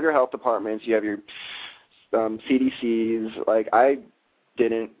have your health departments, you have your CDCs. I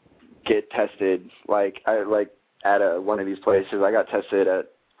didn't get tested at one of these places. I got tested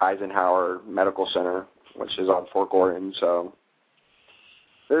at Eisenhower Medical Center, which is on Fort Gordon. So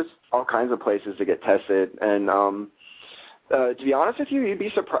there's all kinds of places to get tested. And to be honest with you, you'd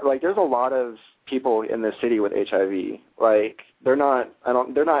be surprised. There's a lot of people in the city with HIV. They're not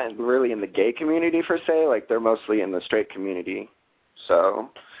really in the gay community per se. They're mostly in the straight community. So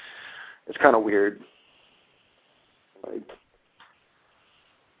it's kind of weird.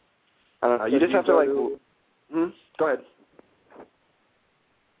 I don't know. You just have to Go ahead.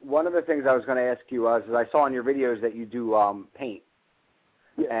 One of the things I was going to ask you is I saw in your videos that you do paint.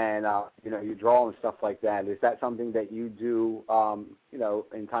 And, you draw and stuff like that. Is that something that you do,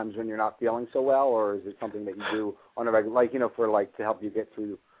 in times when you're not feeling so well, or is it something that you do on a regular, to help you get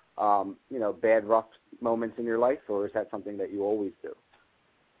through, bad, rough moments in your life, or is that something that you always do?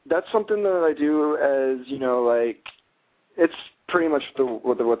 That's something that I do as, it's pretty much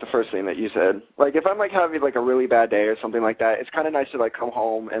what the first thing that you said. If I'm, having, a really bad day or something like that, it's kind of nice to, come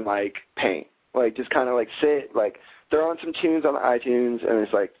home and, paint. Just kind of, sit, throw on some tunes on the iTunes, and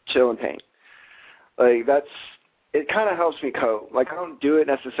it's chill and paint. It kind of helps me cope. I don't do it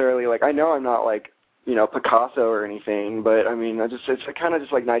necessarily. I know I'm not Picasso or anything, but I mean, it's kind of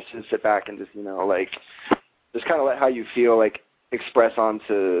just nice to sit back and just just kind of let how you feel express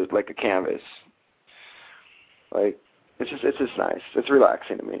onto a canvas. It's just nice. It's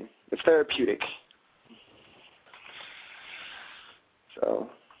relaxing to me. It's therapeutic. So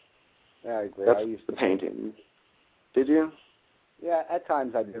yeah, I agree. That's I used to painting. Did you? Yeah, at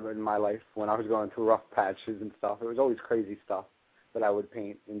times I did in my life when I was going through rough patches and stuff. It was always crazy stuff that I would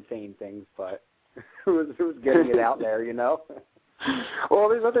paint, insane things, but it was getting it out there, Well,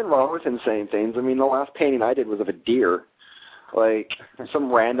 there's nothing wrong with insane things. I mean, the last painting I did was of a deer.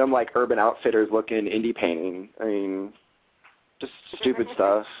 Some random, Urban Outfitters looking indie painting. I mean, just stupid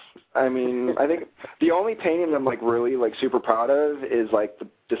stuff. I mean, I think the only painting I'm, really, super proud of is,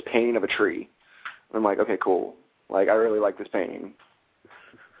 this painting of a tree. I'm okay, cool. I really like this painting.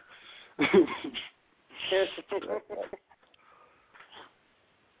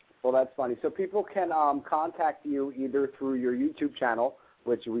 Well, that's funny. So people can contact you either through your YouTube channel,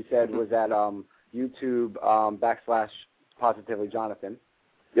 which we said was at YouTube /Positively Johnathan,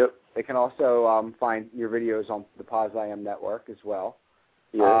 Yep. They can also find your videos on the POZIAM Network as well.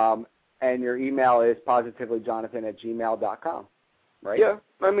 Yeah. And your email is positivelyjonathan@gmail.com, right? Yeah.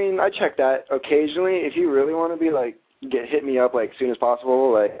 I mean, I check that occasionally. If you really want to be like, hit me up like as soon as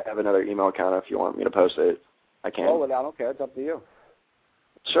possible. Like, I have another email account if you want me to post it. I can. Oh, well, I don't care. It's up to you.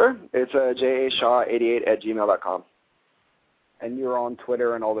 Sure. It's jashaw88@gmail.com. And you're on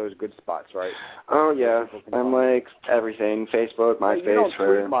Twitter and all those good spots, right? Oh, yeah. I'm like everything. Facebook, MySpace. You don't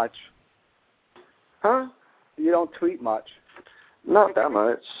tweet much. Huh? You don't tweet much. Not that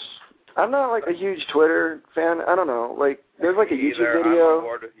much. I'm not like a huge Twitter fan. I don't know. Like, there's like a YouTube video. I'm on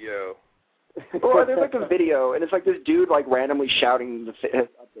board with you. Well, there's like a video, and it's like this dude like randomly shouting the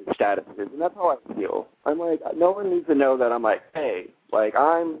update statuses, and that's how I feel. I'm like, no one needs to know that I'm like, hey, like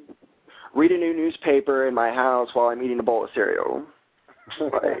I'm reading a new newspaper in my house while I'm eating a bowl of cereal.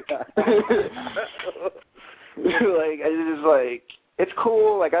 Like, it's just like, it's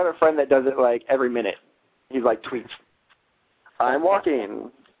cool. Like, I have a friend that does it like every minute. He's like tweets. I'm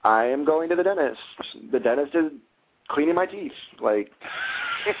walking. I am going to the dentist. The dentist is cleaning my teeth. Like,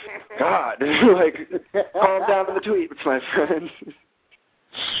 God. Like, calm down to the tweets, my friend.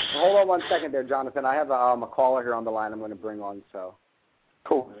 Hold on 1 second there, Jonathan. I have a caller here on the line I'm going to bring on, so.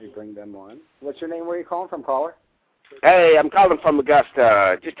 Cool. Let me bring them on. What's your name? Where are you calling from, caller? Hey, I'm calling from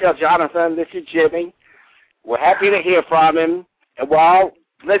Augusta. Just tell Johnathan this is Jimmy. We're happy to hear from him. And we're all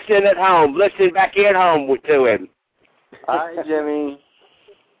listening at home, listening back in home to him. Hi, Jimmy.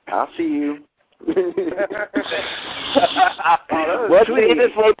 I'll see you. We'll see you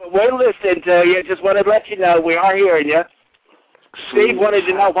this week, but we're listening to you. Just wanted to let you know we are hearing you. Steve wanted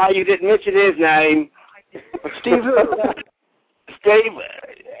to know why you didn't mention his name. Steve who? Steve,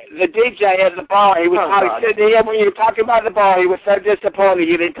 the DJ at the bar, he was probably sitting here when you were talking about the bar. He was so disappointed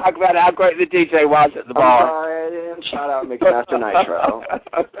you didn't talk about how great the DJ was at the bar. I'm sorry, I didn't shout out Mixmaster Nitro.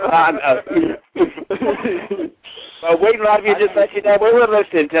 I know. But we love you. Just let you know we were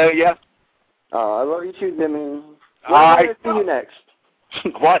listening to you. Oh, I love you too, Jimmy. All right. When am I going to see you next?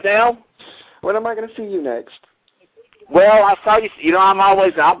 What now? When am I going to see you next? Well, I saw you. You know,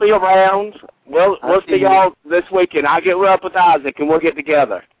 I'll be around. We'll see y'all this weekend. I'll get up with Isaac and we'll get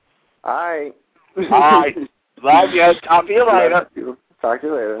together. All right. All right. Love you. Talk to you later. Talk to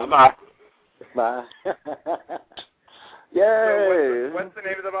you later. Bye. Bye. Yay. So what's the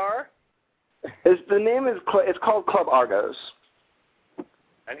name of the bar? It's called Club Argos.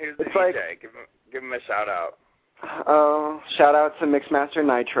 And who's the It's DJ? like, Give him a shout out. Shout out to Mixmaster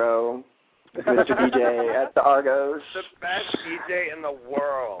Nitro, Mr. DJ at the Argos. The best DJ in the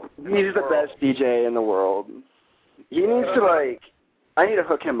world. He's the best DJ in the world. He needs to I need to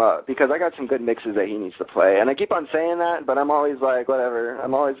hook him up because I got some good mixes that he needs to play. And I keep on saying that, but I'm always like, whatever.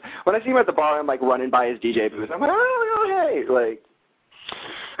 When I see him at the bar, I'm like running by his DJ booth. I'm like, oh, hey. Like,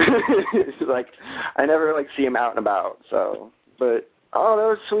 I never see him out and about. So, but, oh, that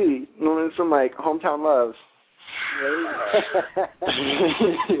was sweet. Some hometown love.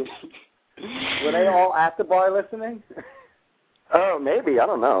 Were they all at the bar listening? Oh, maybe. I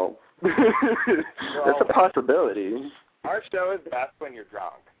don't know. That's a possibility. Our show is best when you're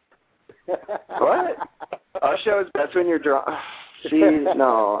drunk. What? Our show is best when you're drunk. See,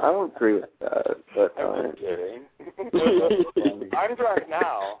 no, I don't agree with that. But, I'm just kidding. I'm drunk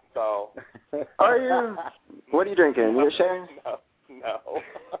now, so. Are you? What are you drinking? You sharing? No.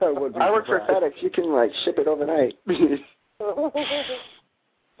 I work for FedEx. You can ship it overnight.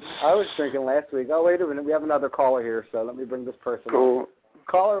 I was drinking last week. Oh, wait a minute. We have another caller here, so let me bring this person Cool. on.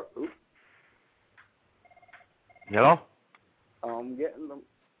 Caller. Oops. Hello? I'm getting them.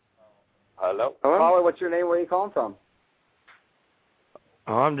 Hello? Caller, what's your name? Where are you calling from?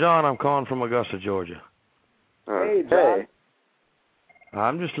 I'm John. I'm calling from Augusta, Georgia. Hey, John. Hey.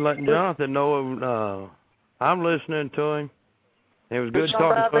 I'm just letting Jonathan know I'm listening to him. It was good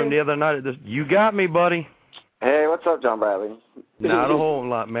talking to him the other night. You got me, buddy. Hey, what's up, John Bradley? Not a whole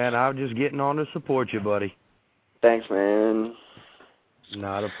lot, man. I'm just getting on to support you, buddy. Thanks, man.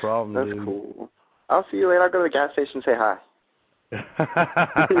 Not a problem, That's dude. cool. I'll see you later. I'll go to the gas station and say hi.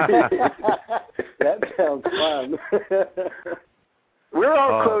 That sounds fun. We're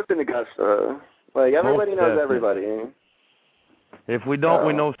all close in Augusta. Everybody knows everybody. If we don't,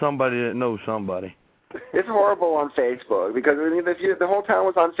 we know somebody that knows somebody. It's horrible on Facebook because if the whole town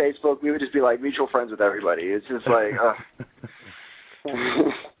was on Facebook, we would just be mutual friends with everybody. It's just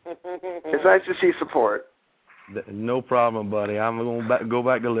it's nice to see support. No problem, buddy. I'm going to go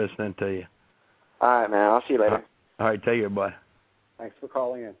back to listening to you. All right, man. I'll see you later. All right, take care, bye. Thanks for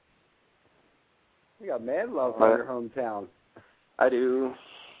calling in. You got mad love for your hometown. I do.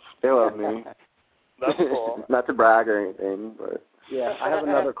 They love me. That's cool. Not to brag or anything, but Yeah, I have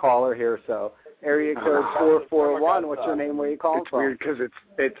another caller here, so area code 441. What's your name? Where are you calling from? It's weird because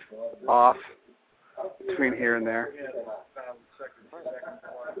it's off between here and there.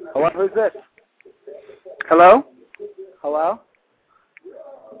 Hello, who's this? Hello? Hello?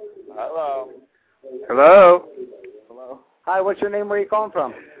 Hello. Hello? Hello. Hi, what's your name? Where are you calling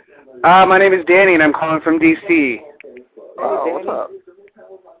from? My name is Danny, and I'm calling from D.C. Oh, what's up?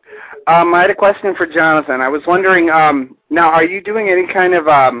 I had a question for Johnathan. I was wondering, now, are you doing any kind of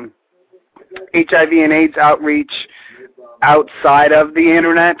HIV and AIDS outreach outside of the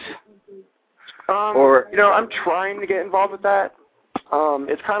Internet? Or I'm trying to get involved with that.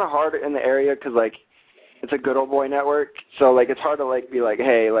 It's kind of hard in the area because, like, it's a good old boy network. So, like, it's hard to, like, be like,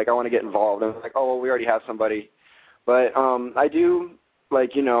 hey, like, I want to get involved. And it's like, oh, well, we already have somebody. But I do,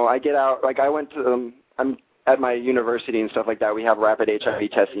 like, I get out. Like, I went to, I'm at my university and stuff like that. We have rapid HIV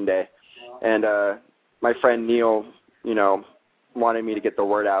testing day. And my friend Neil, wanted me to get the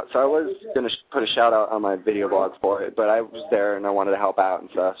word out. So I was going to put a shout out on my video blogs for it. But I was there and I wanted to help out and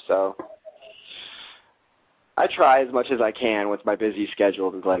stuff. So I try as much as I can with my busy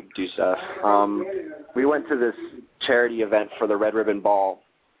schedule to, like, do stuff. We went to this charity event for the Red Ribbon Ball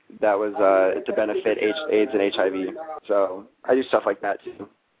that was to benefit AIDS and HIV. So I do stuff like that, too.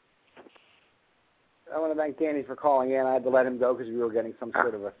 I want to thank Danny for calling in. I had to let him go because we were getting some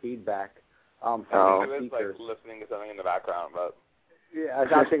sort of a feedback from I the was speakers. like listening to something in the background, but yeah,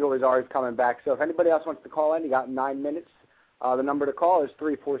 I think it was ours coming back. So if anybody else wants to call in, you got 9 minutes. The number to call is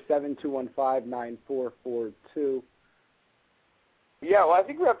 347-215-9442. yeah, well, I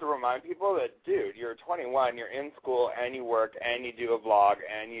think we have to remind people that, dude, you're 21, you're in school, and you work, and you do a blog,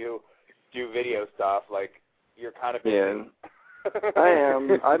 and you do video stuff. Like, you're kind of busy. Yeah. I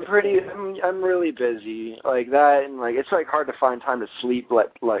am. I'm really busy like that, and like it's like hard to find time to sleep,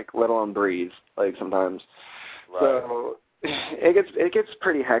 let alone breathe. Like sometimes, Right. So it gets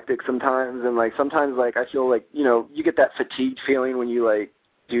pretty hectic sometimes, and like sometimes like I feel like you get that fatigued feeling when you like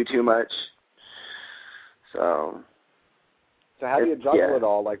do too much. So how do you juggle it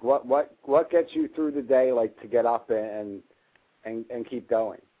all? Like what gets you through the day, like to get up and keep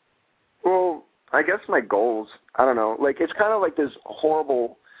going? Well, I guess my goals, I don't know, like it's kind of like this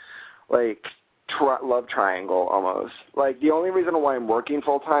horrible, like, love triangle almost. Like the only reason why I'm working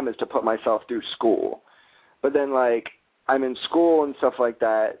full-time is to put myself through school. But then, like, I'm in school and stuff like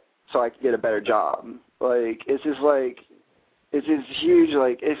that so I can get a better job. Like, it's just huge,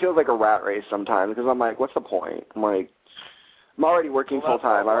 like, it feels like a rat race sometimes because I'm like, what's the point? I'm like, I'm already working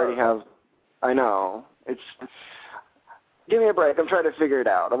full-time. I know. Give me a break. I'm trying to figure it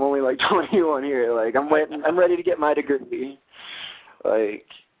out. I'm only like 21 here. Like I'm ready to get my degree. Like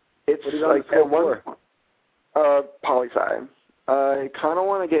it's like poli-sci. I kind of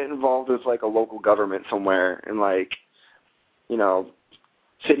want to get involved with like a local government somewhere and like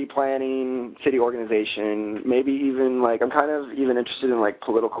city planning, city organization. Maybe even like I'm kind of even interested in like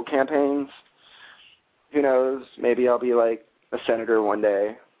political campaigns. Who knows? Maybe I'll be like a senator one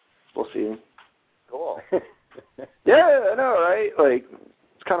day. We'll see. Cool. Yeah, I know, right? Like,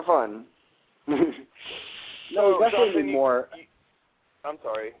 it's kind of fun. No, definitely more. I'm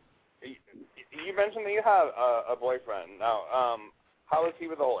sorry. You mentioned that you have a boyfriend. Now, how is he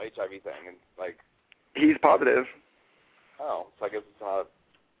with the whole HIV thing? And like, He's positive. Oh, so I guess it's not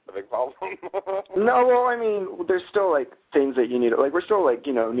a big problem. No, well, I mean, there's still, like, things that you need, like, we're still, like,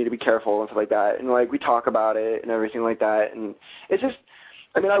 need to be careful and stuff like that. And, like, we talk about it and everything like that. And it's just,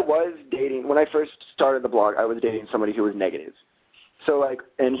 I mean, I was dating, when I first started the blog, I was dating somebody who was negative. So, like,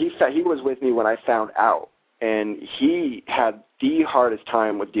 and he was with me when I found out. And he had the hardest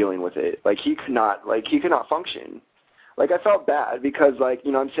time with dealing with it. Like, he could not function. Like, I felt bad because, like,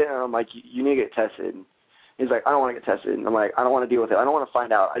 I'm sitting there and I'm like, you need to get tested. He's like, I don't want to get tested. And I'm like, I don't want to deal with it. I don't want to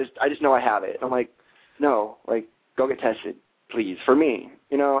find out. I just know I have it. And I'm like, no, like, go get tested, please, for me.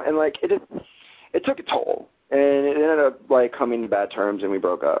 And, like, it took a toll. And it ended up, like, coming to bad terms, and we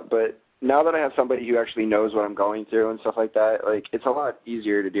broke up. But now that I have somebody who actually knows what I'm going through and stuff like that, like, it's a lot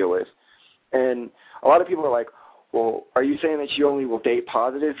easier to deal with. And a lot of people are like, well, are you saying that you only will date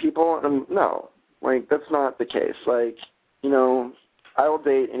positive people? And no, like, that's not the case. Like, I will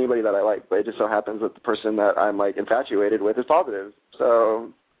date anybody that I like, but it just so happens that the person that I'm, like, infatuated with is positive.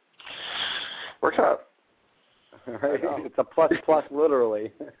 So, works out. Right. It's a plus,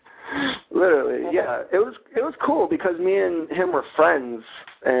 literally. Literally, yeah. It was cool because me and him were friends,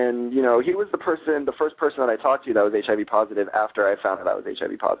 and he was the first person that I talked to that was HIV positive after I found out I was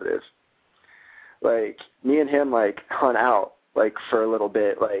HIV positive. Like, me and him, like, hung out, like, for a little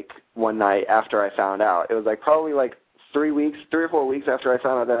bit, like, one night after I found out. It was, like, probably, like, 3 or 4 weeks after I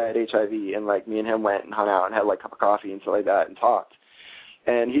found out that I had HIV, and, like, me and him went and hung out and had, like, a cup of coffee and stuff like that and talked.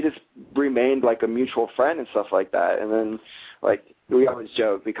 And he just remained like a mutual friend and stuff like that. And then, like, we always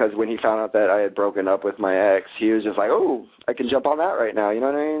joke because when he found out that I had broken up with my ex, he was just like, oh, I can jump on that right now. You know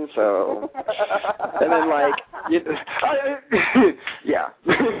what I mean? So, and then, like, yeah.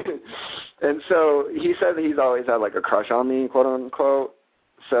 And so he said that he's always had, like, a crush on me, quote unquote.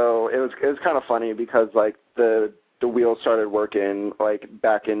 So it was kind of funny because, like, the wheels started working, like,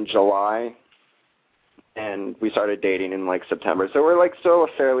 back in July. And we started dating in, like, September. So we're, like, still a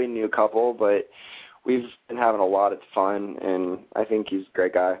fairly new couple, but we've been having a lot of fun, and I think he's a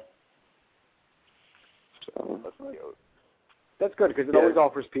great guy. So that's good because it always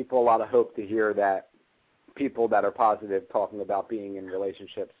offers people a lot of hope to hear that people that are positive talking about being in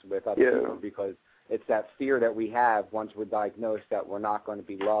relationships with other people, because it's that fear that we have once we're diagnosed that we're not going to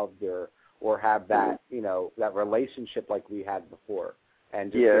be loved or have that, you know, that relationship like we had before. And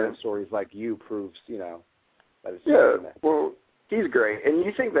just hearing stories like you proves, you know, that it's well, he's great. And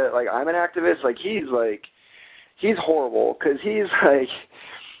you think that, like, I'm an activist, like, he's horrible because he is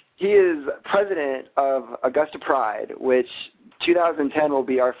president of Augusta Pride, which 2010 will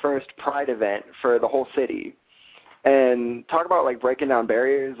be our first Pride event for the whole city. And talk about, like, breaking down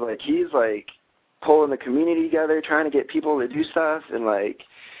barriers. Like, he's, like, pulling the community together, trying to get people to do stuff. And, like,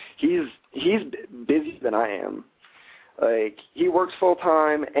 he's busier than I am. Like, he works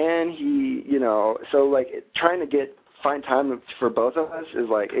full-time, and he, you know, so, like, trying to find time for both of us is,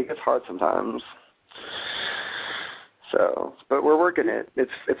 like, it gets hard sometimes. So, but we're working it.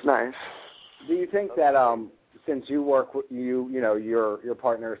 It's nice. Do you think that since you work with you know, your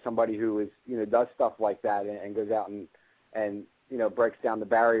partner is somebody who is, you know, does stuff like that and goes out and you know, breaks down the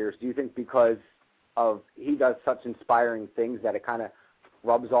barriers, do you think because of he does such inspiring things that it kind of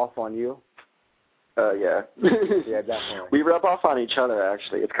rubs off on you? Yeah. Yeah, definitely. We rub off on each other,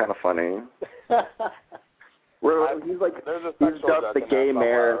 actually. It's kind of funny. He's dubbed the gay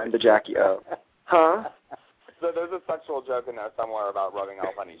mayor and the Jackie O. Huh? So there's a sexual joke in there somewhere about rubbing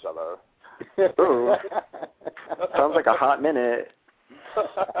off on each other. Ooh. Sounds like a hot minute.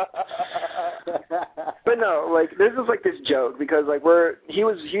 But no, like, this is like this joke because, like,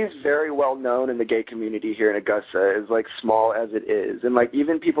 he's very well known in the gay community here in Augusta, as, like, small as it is. And, like,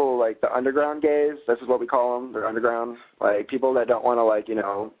 even people like the underground gays, this is what we call them, they're underground, like, people that don't want to, like, you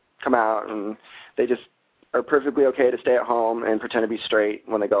know, come out, and they just are perfectly okay to stay at home and pretend to be straight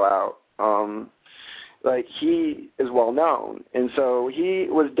when they go out. Like, he is well known, and so he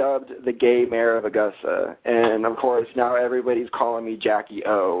was dubbed the gay mayor of Augusta, and of course now everybody's calling me Jackie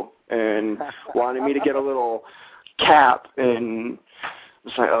O and wanting me to get a little cap, and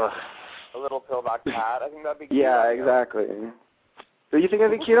it's like, ugh. A little pillback hat, I think that'd be cute. Yeah, exactly. Do you think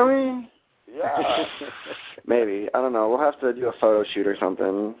that'd be cute on me? Yeah. Maybe. I don't know. We'll have to do a photo shoot or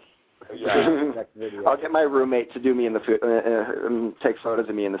something. Yeah. I'll get my roommate to do me in the take photos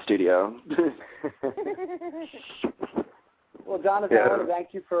of me in the studio. Well, Johnathan, I want to thank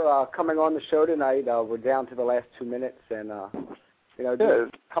you for coming on the show tonight. We're down to the last 2 minutes, and you know,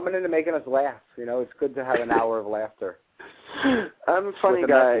 just coming in and making us laugh. You know, it's good to have an hour of laughter. I'm a funny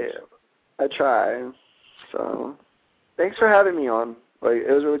guy. Message. I try. So, thanks for having me on. Like,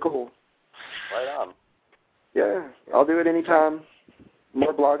 it was really cool. Right on. Yeah, I'll do it anytime.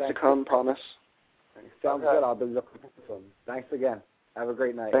 More blogs to come, promise. Sounds good. I'll be looking forward to them. Thanks again. Have a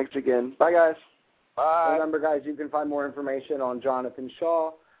great night. Thanks again. Bye, guys. Bye. Remember, guys, you can find more information on Johnathan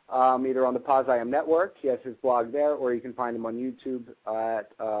Shaw, either on the POZIAM Network. He has his blog there, or you can find him on YouTube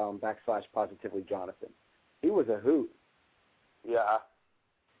at /PositivelyJonathan. He was a hoot. Yeah.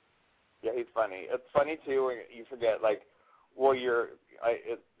 Yeah, he's funny. It's funny, too, when you forget, like, well, you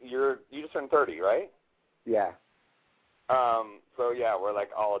just turned 30, right? Yeah. So, yeah, we're, like,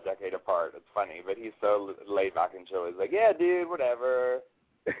 all a decade apart. It's funny, but he's so laid back and chill. He's like, yeah, dude, whatever.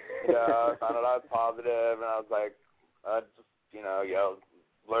 You know, I found out I was positive, and I was like, just, you know,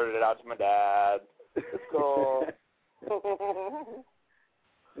 blurted it out to my dad. It's cool.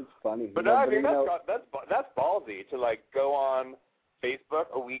 It's funny. But no, I mean, that's ballsy to, like, go on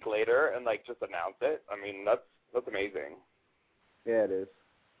Facebook a week later and, like, just announce it. I mean, that's amazing. Yeah, it is.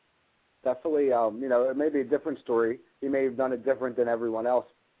 Definitely, you know, it may be a different story. He may have done it different than everyone else,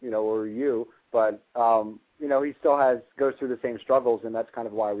 you know, or you, but, you know, he still goes through the same struggles, and that's kind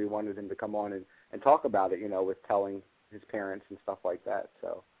of why we wanted him to come on and talk about it, you know, with telling his parents and stuff like that.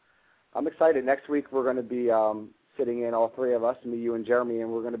 So I'm excited. Next week we're going to be sitting in, all three of us, me, you, and Jeremy,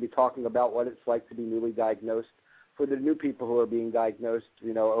 and we're going to be talking about what it's like to be newly diagnosed for the new people who are being diagnosed,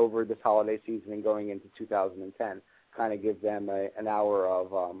 you know, over this holiday season and going into 2010. Kind of give them an hour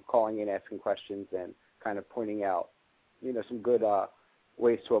of calling in, asking questions, and kind of pointing out, you know, some good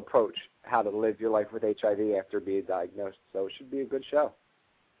ways to approach how to live your life with HIV after being diagnosed. So it should be a good show.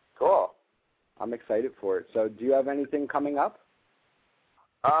 Cool. I'm excited for it. So do you have anything coming up?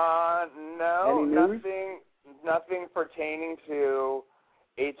 No, nothing pertaining to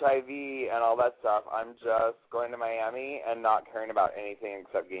HIV and all that stuff. I'm just going to Miami and not caring about anything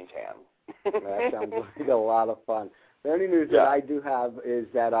except getting tan. That sounds like a lot of fun. The only news that I do have is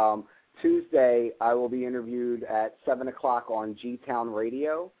that Tuesday I will be interviewed at 7 o'clock on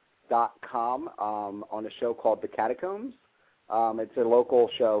gtownradio.com on a show called The Catacombs. It's a local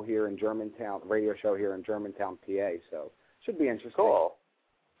show here in Germantown, radio show here in Germantown, PA, so should be interesting. Cool.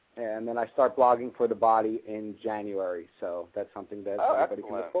 And then I start blogging for The Body in January, so that's something that everybody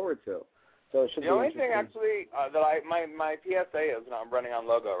can look forward to. So it should be interesting. The only thing actually that my PSA is I'm running on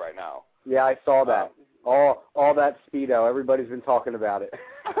logo right now. Yeah, I saw that. All that Speedo. Everybody's been talking about it.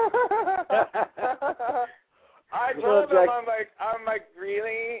 I told them, I'm like,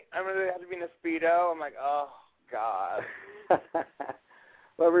 really? I'm going to have to be in a Speedo? I'm like, oh, God.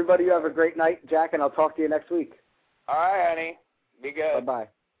 Well, everybody, you have a great night, Jack, and I'll talk to you next week. All right, honey. Be good. Bye-bye.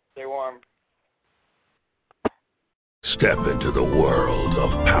 Stay warm. Step into the world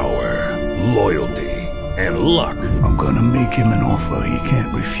of power, loyalty, and luck. I'm going to make him an offer he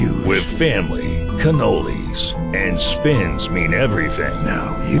can't refuse. With family, cannolis, and spins mean everything.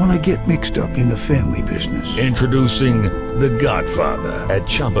 Now, you want to get mixed up in the family business. Introducing The Godfather at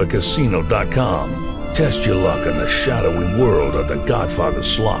ChumbaCasino.com. Test your luck in the shadowy world of The Godfather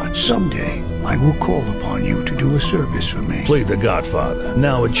slot. Someday, I will call upon you to do a service for me. Play The Godfather,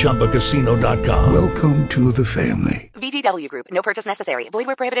 now at ChumbaCasino.com. Welcome to the family. VGW Group. No purchase necessary. Void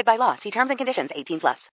where prohibited by law. See terms and conditions. 18+.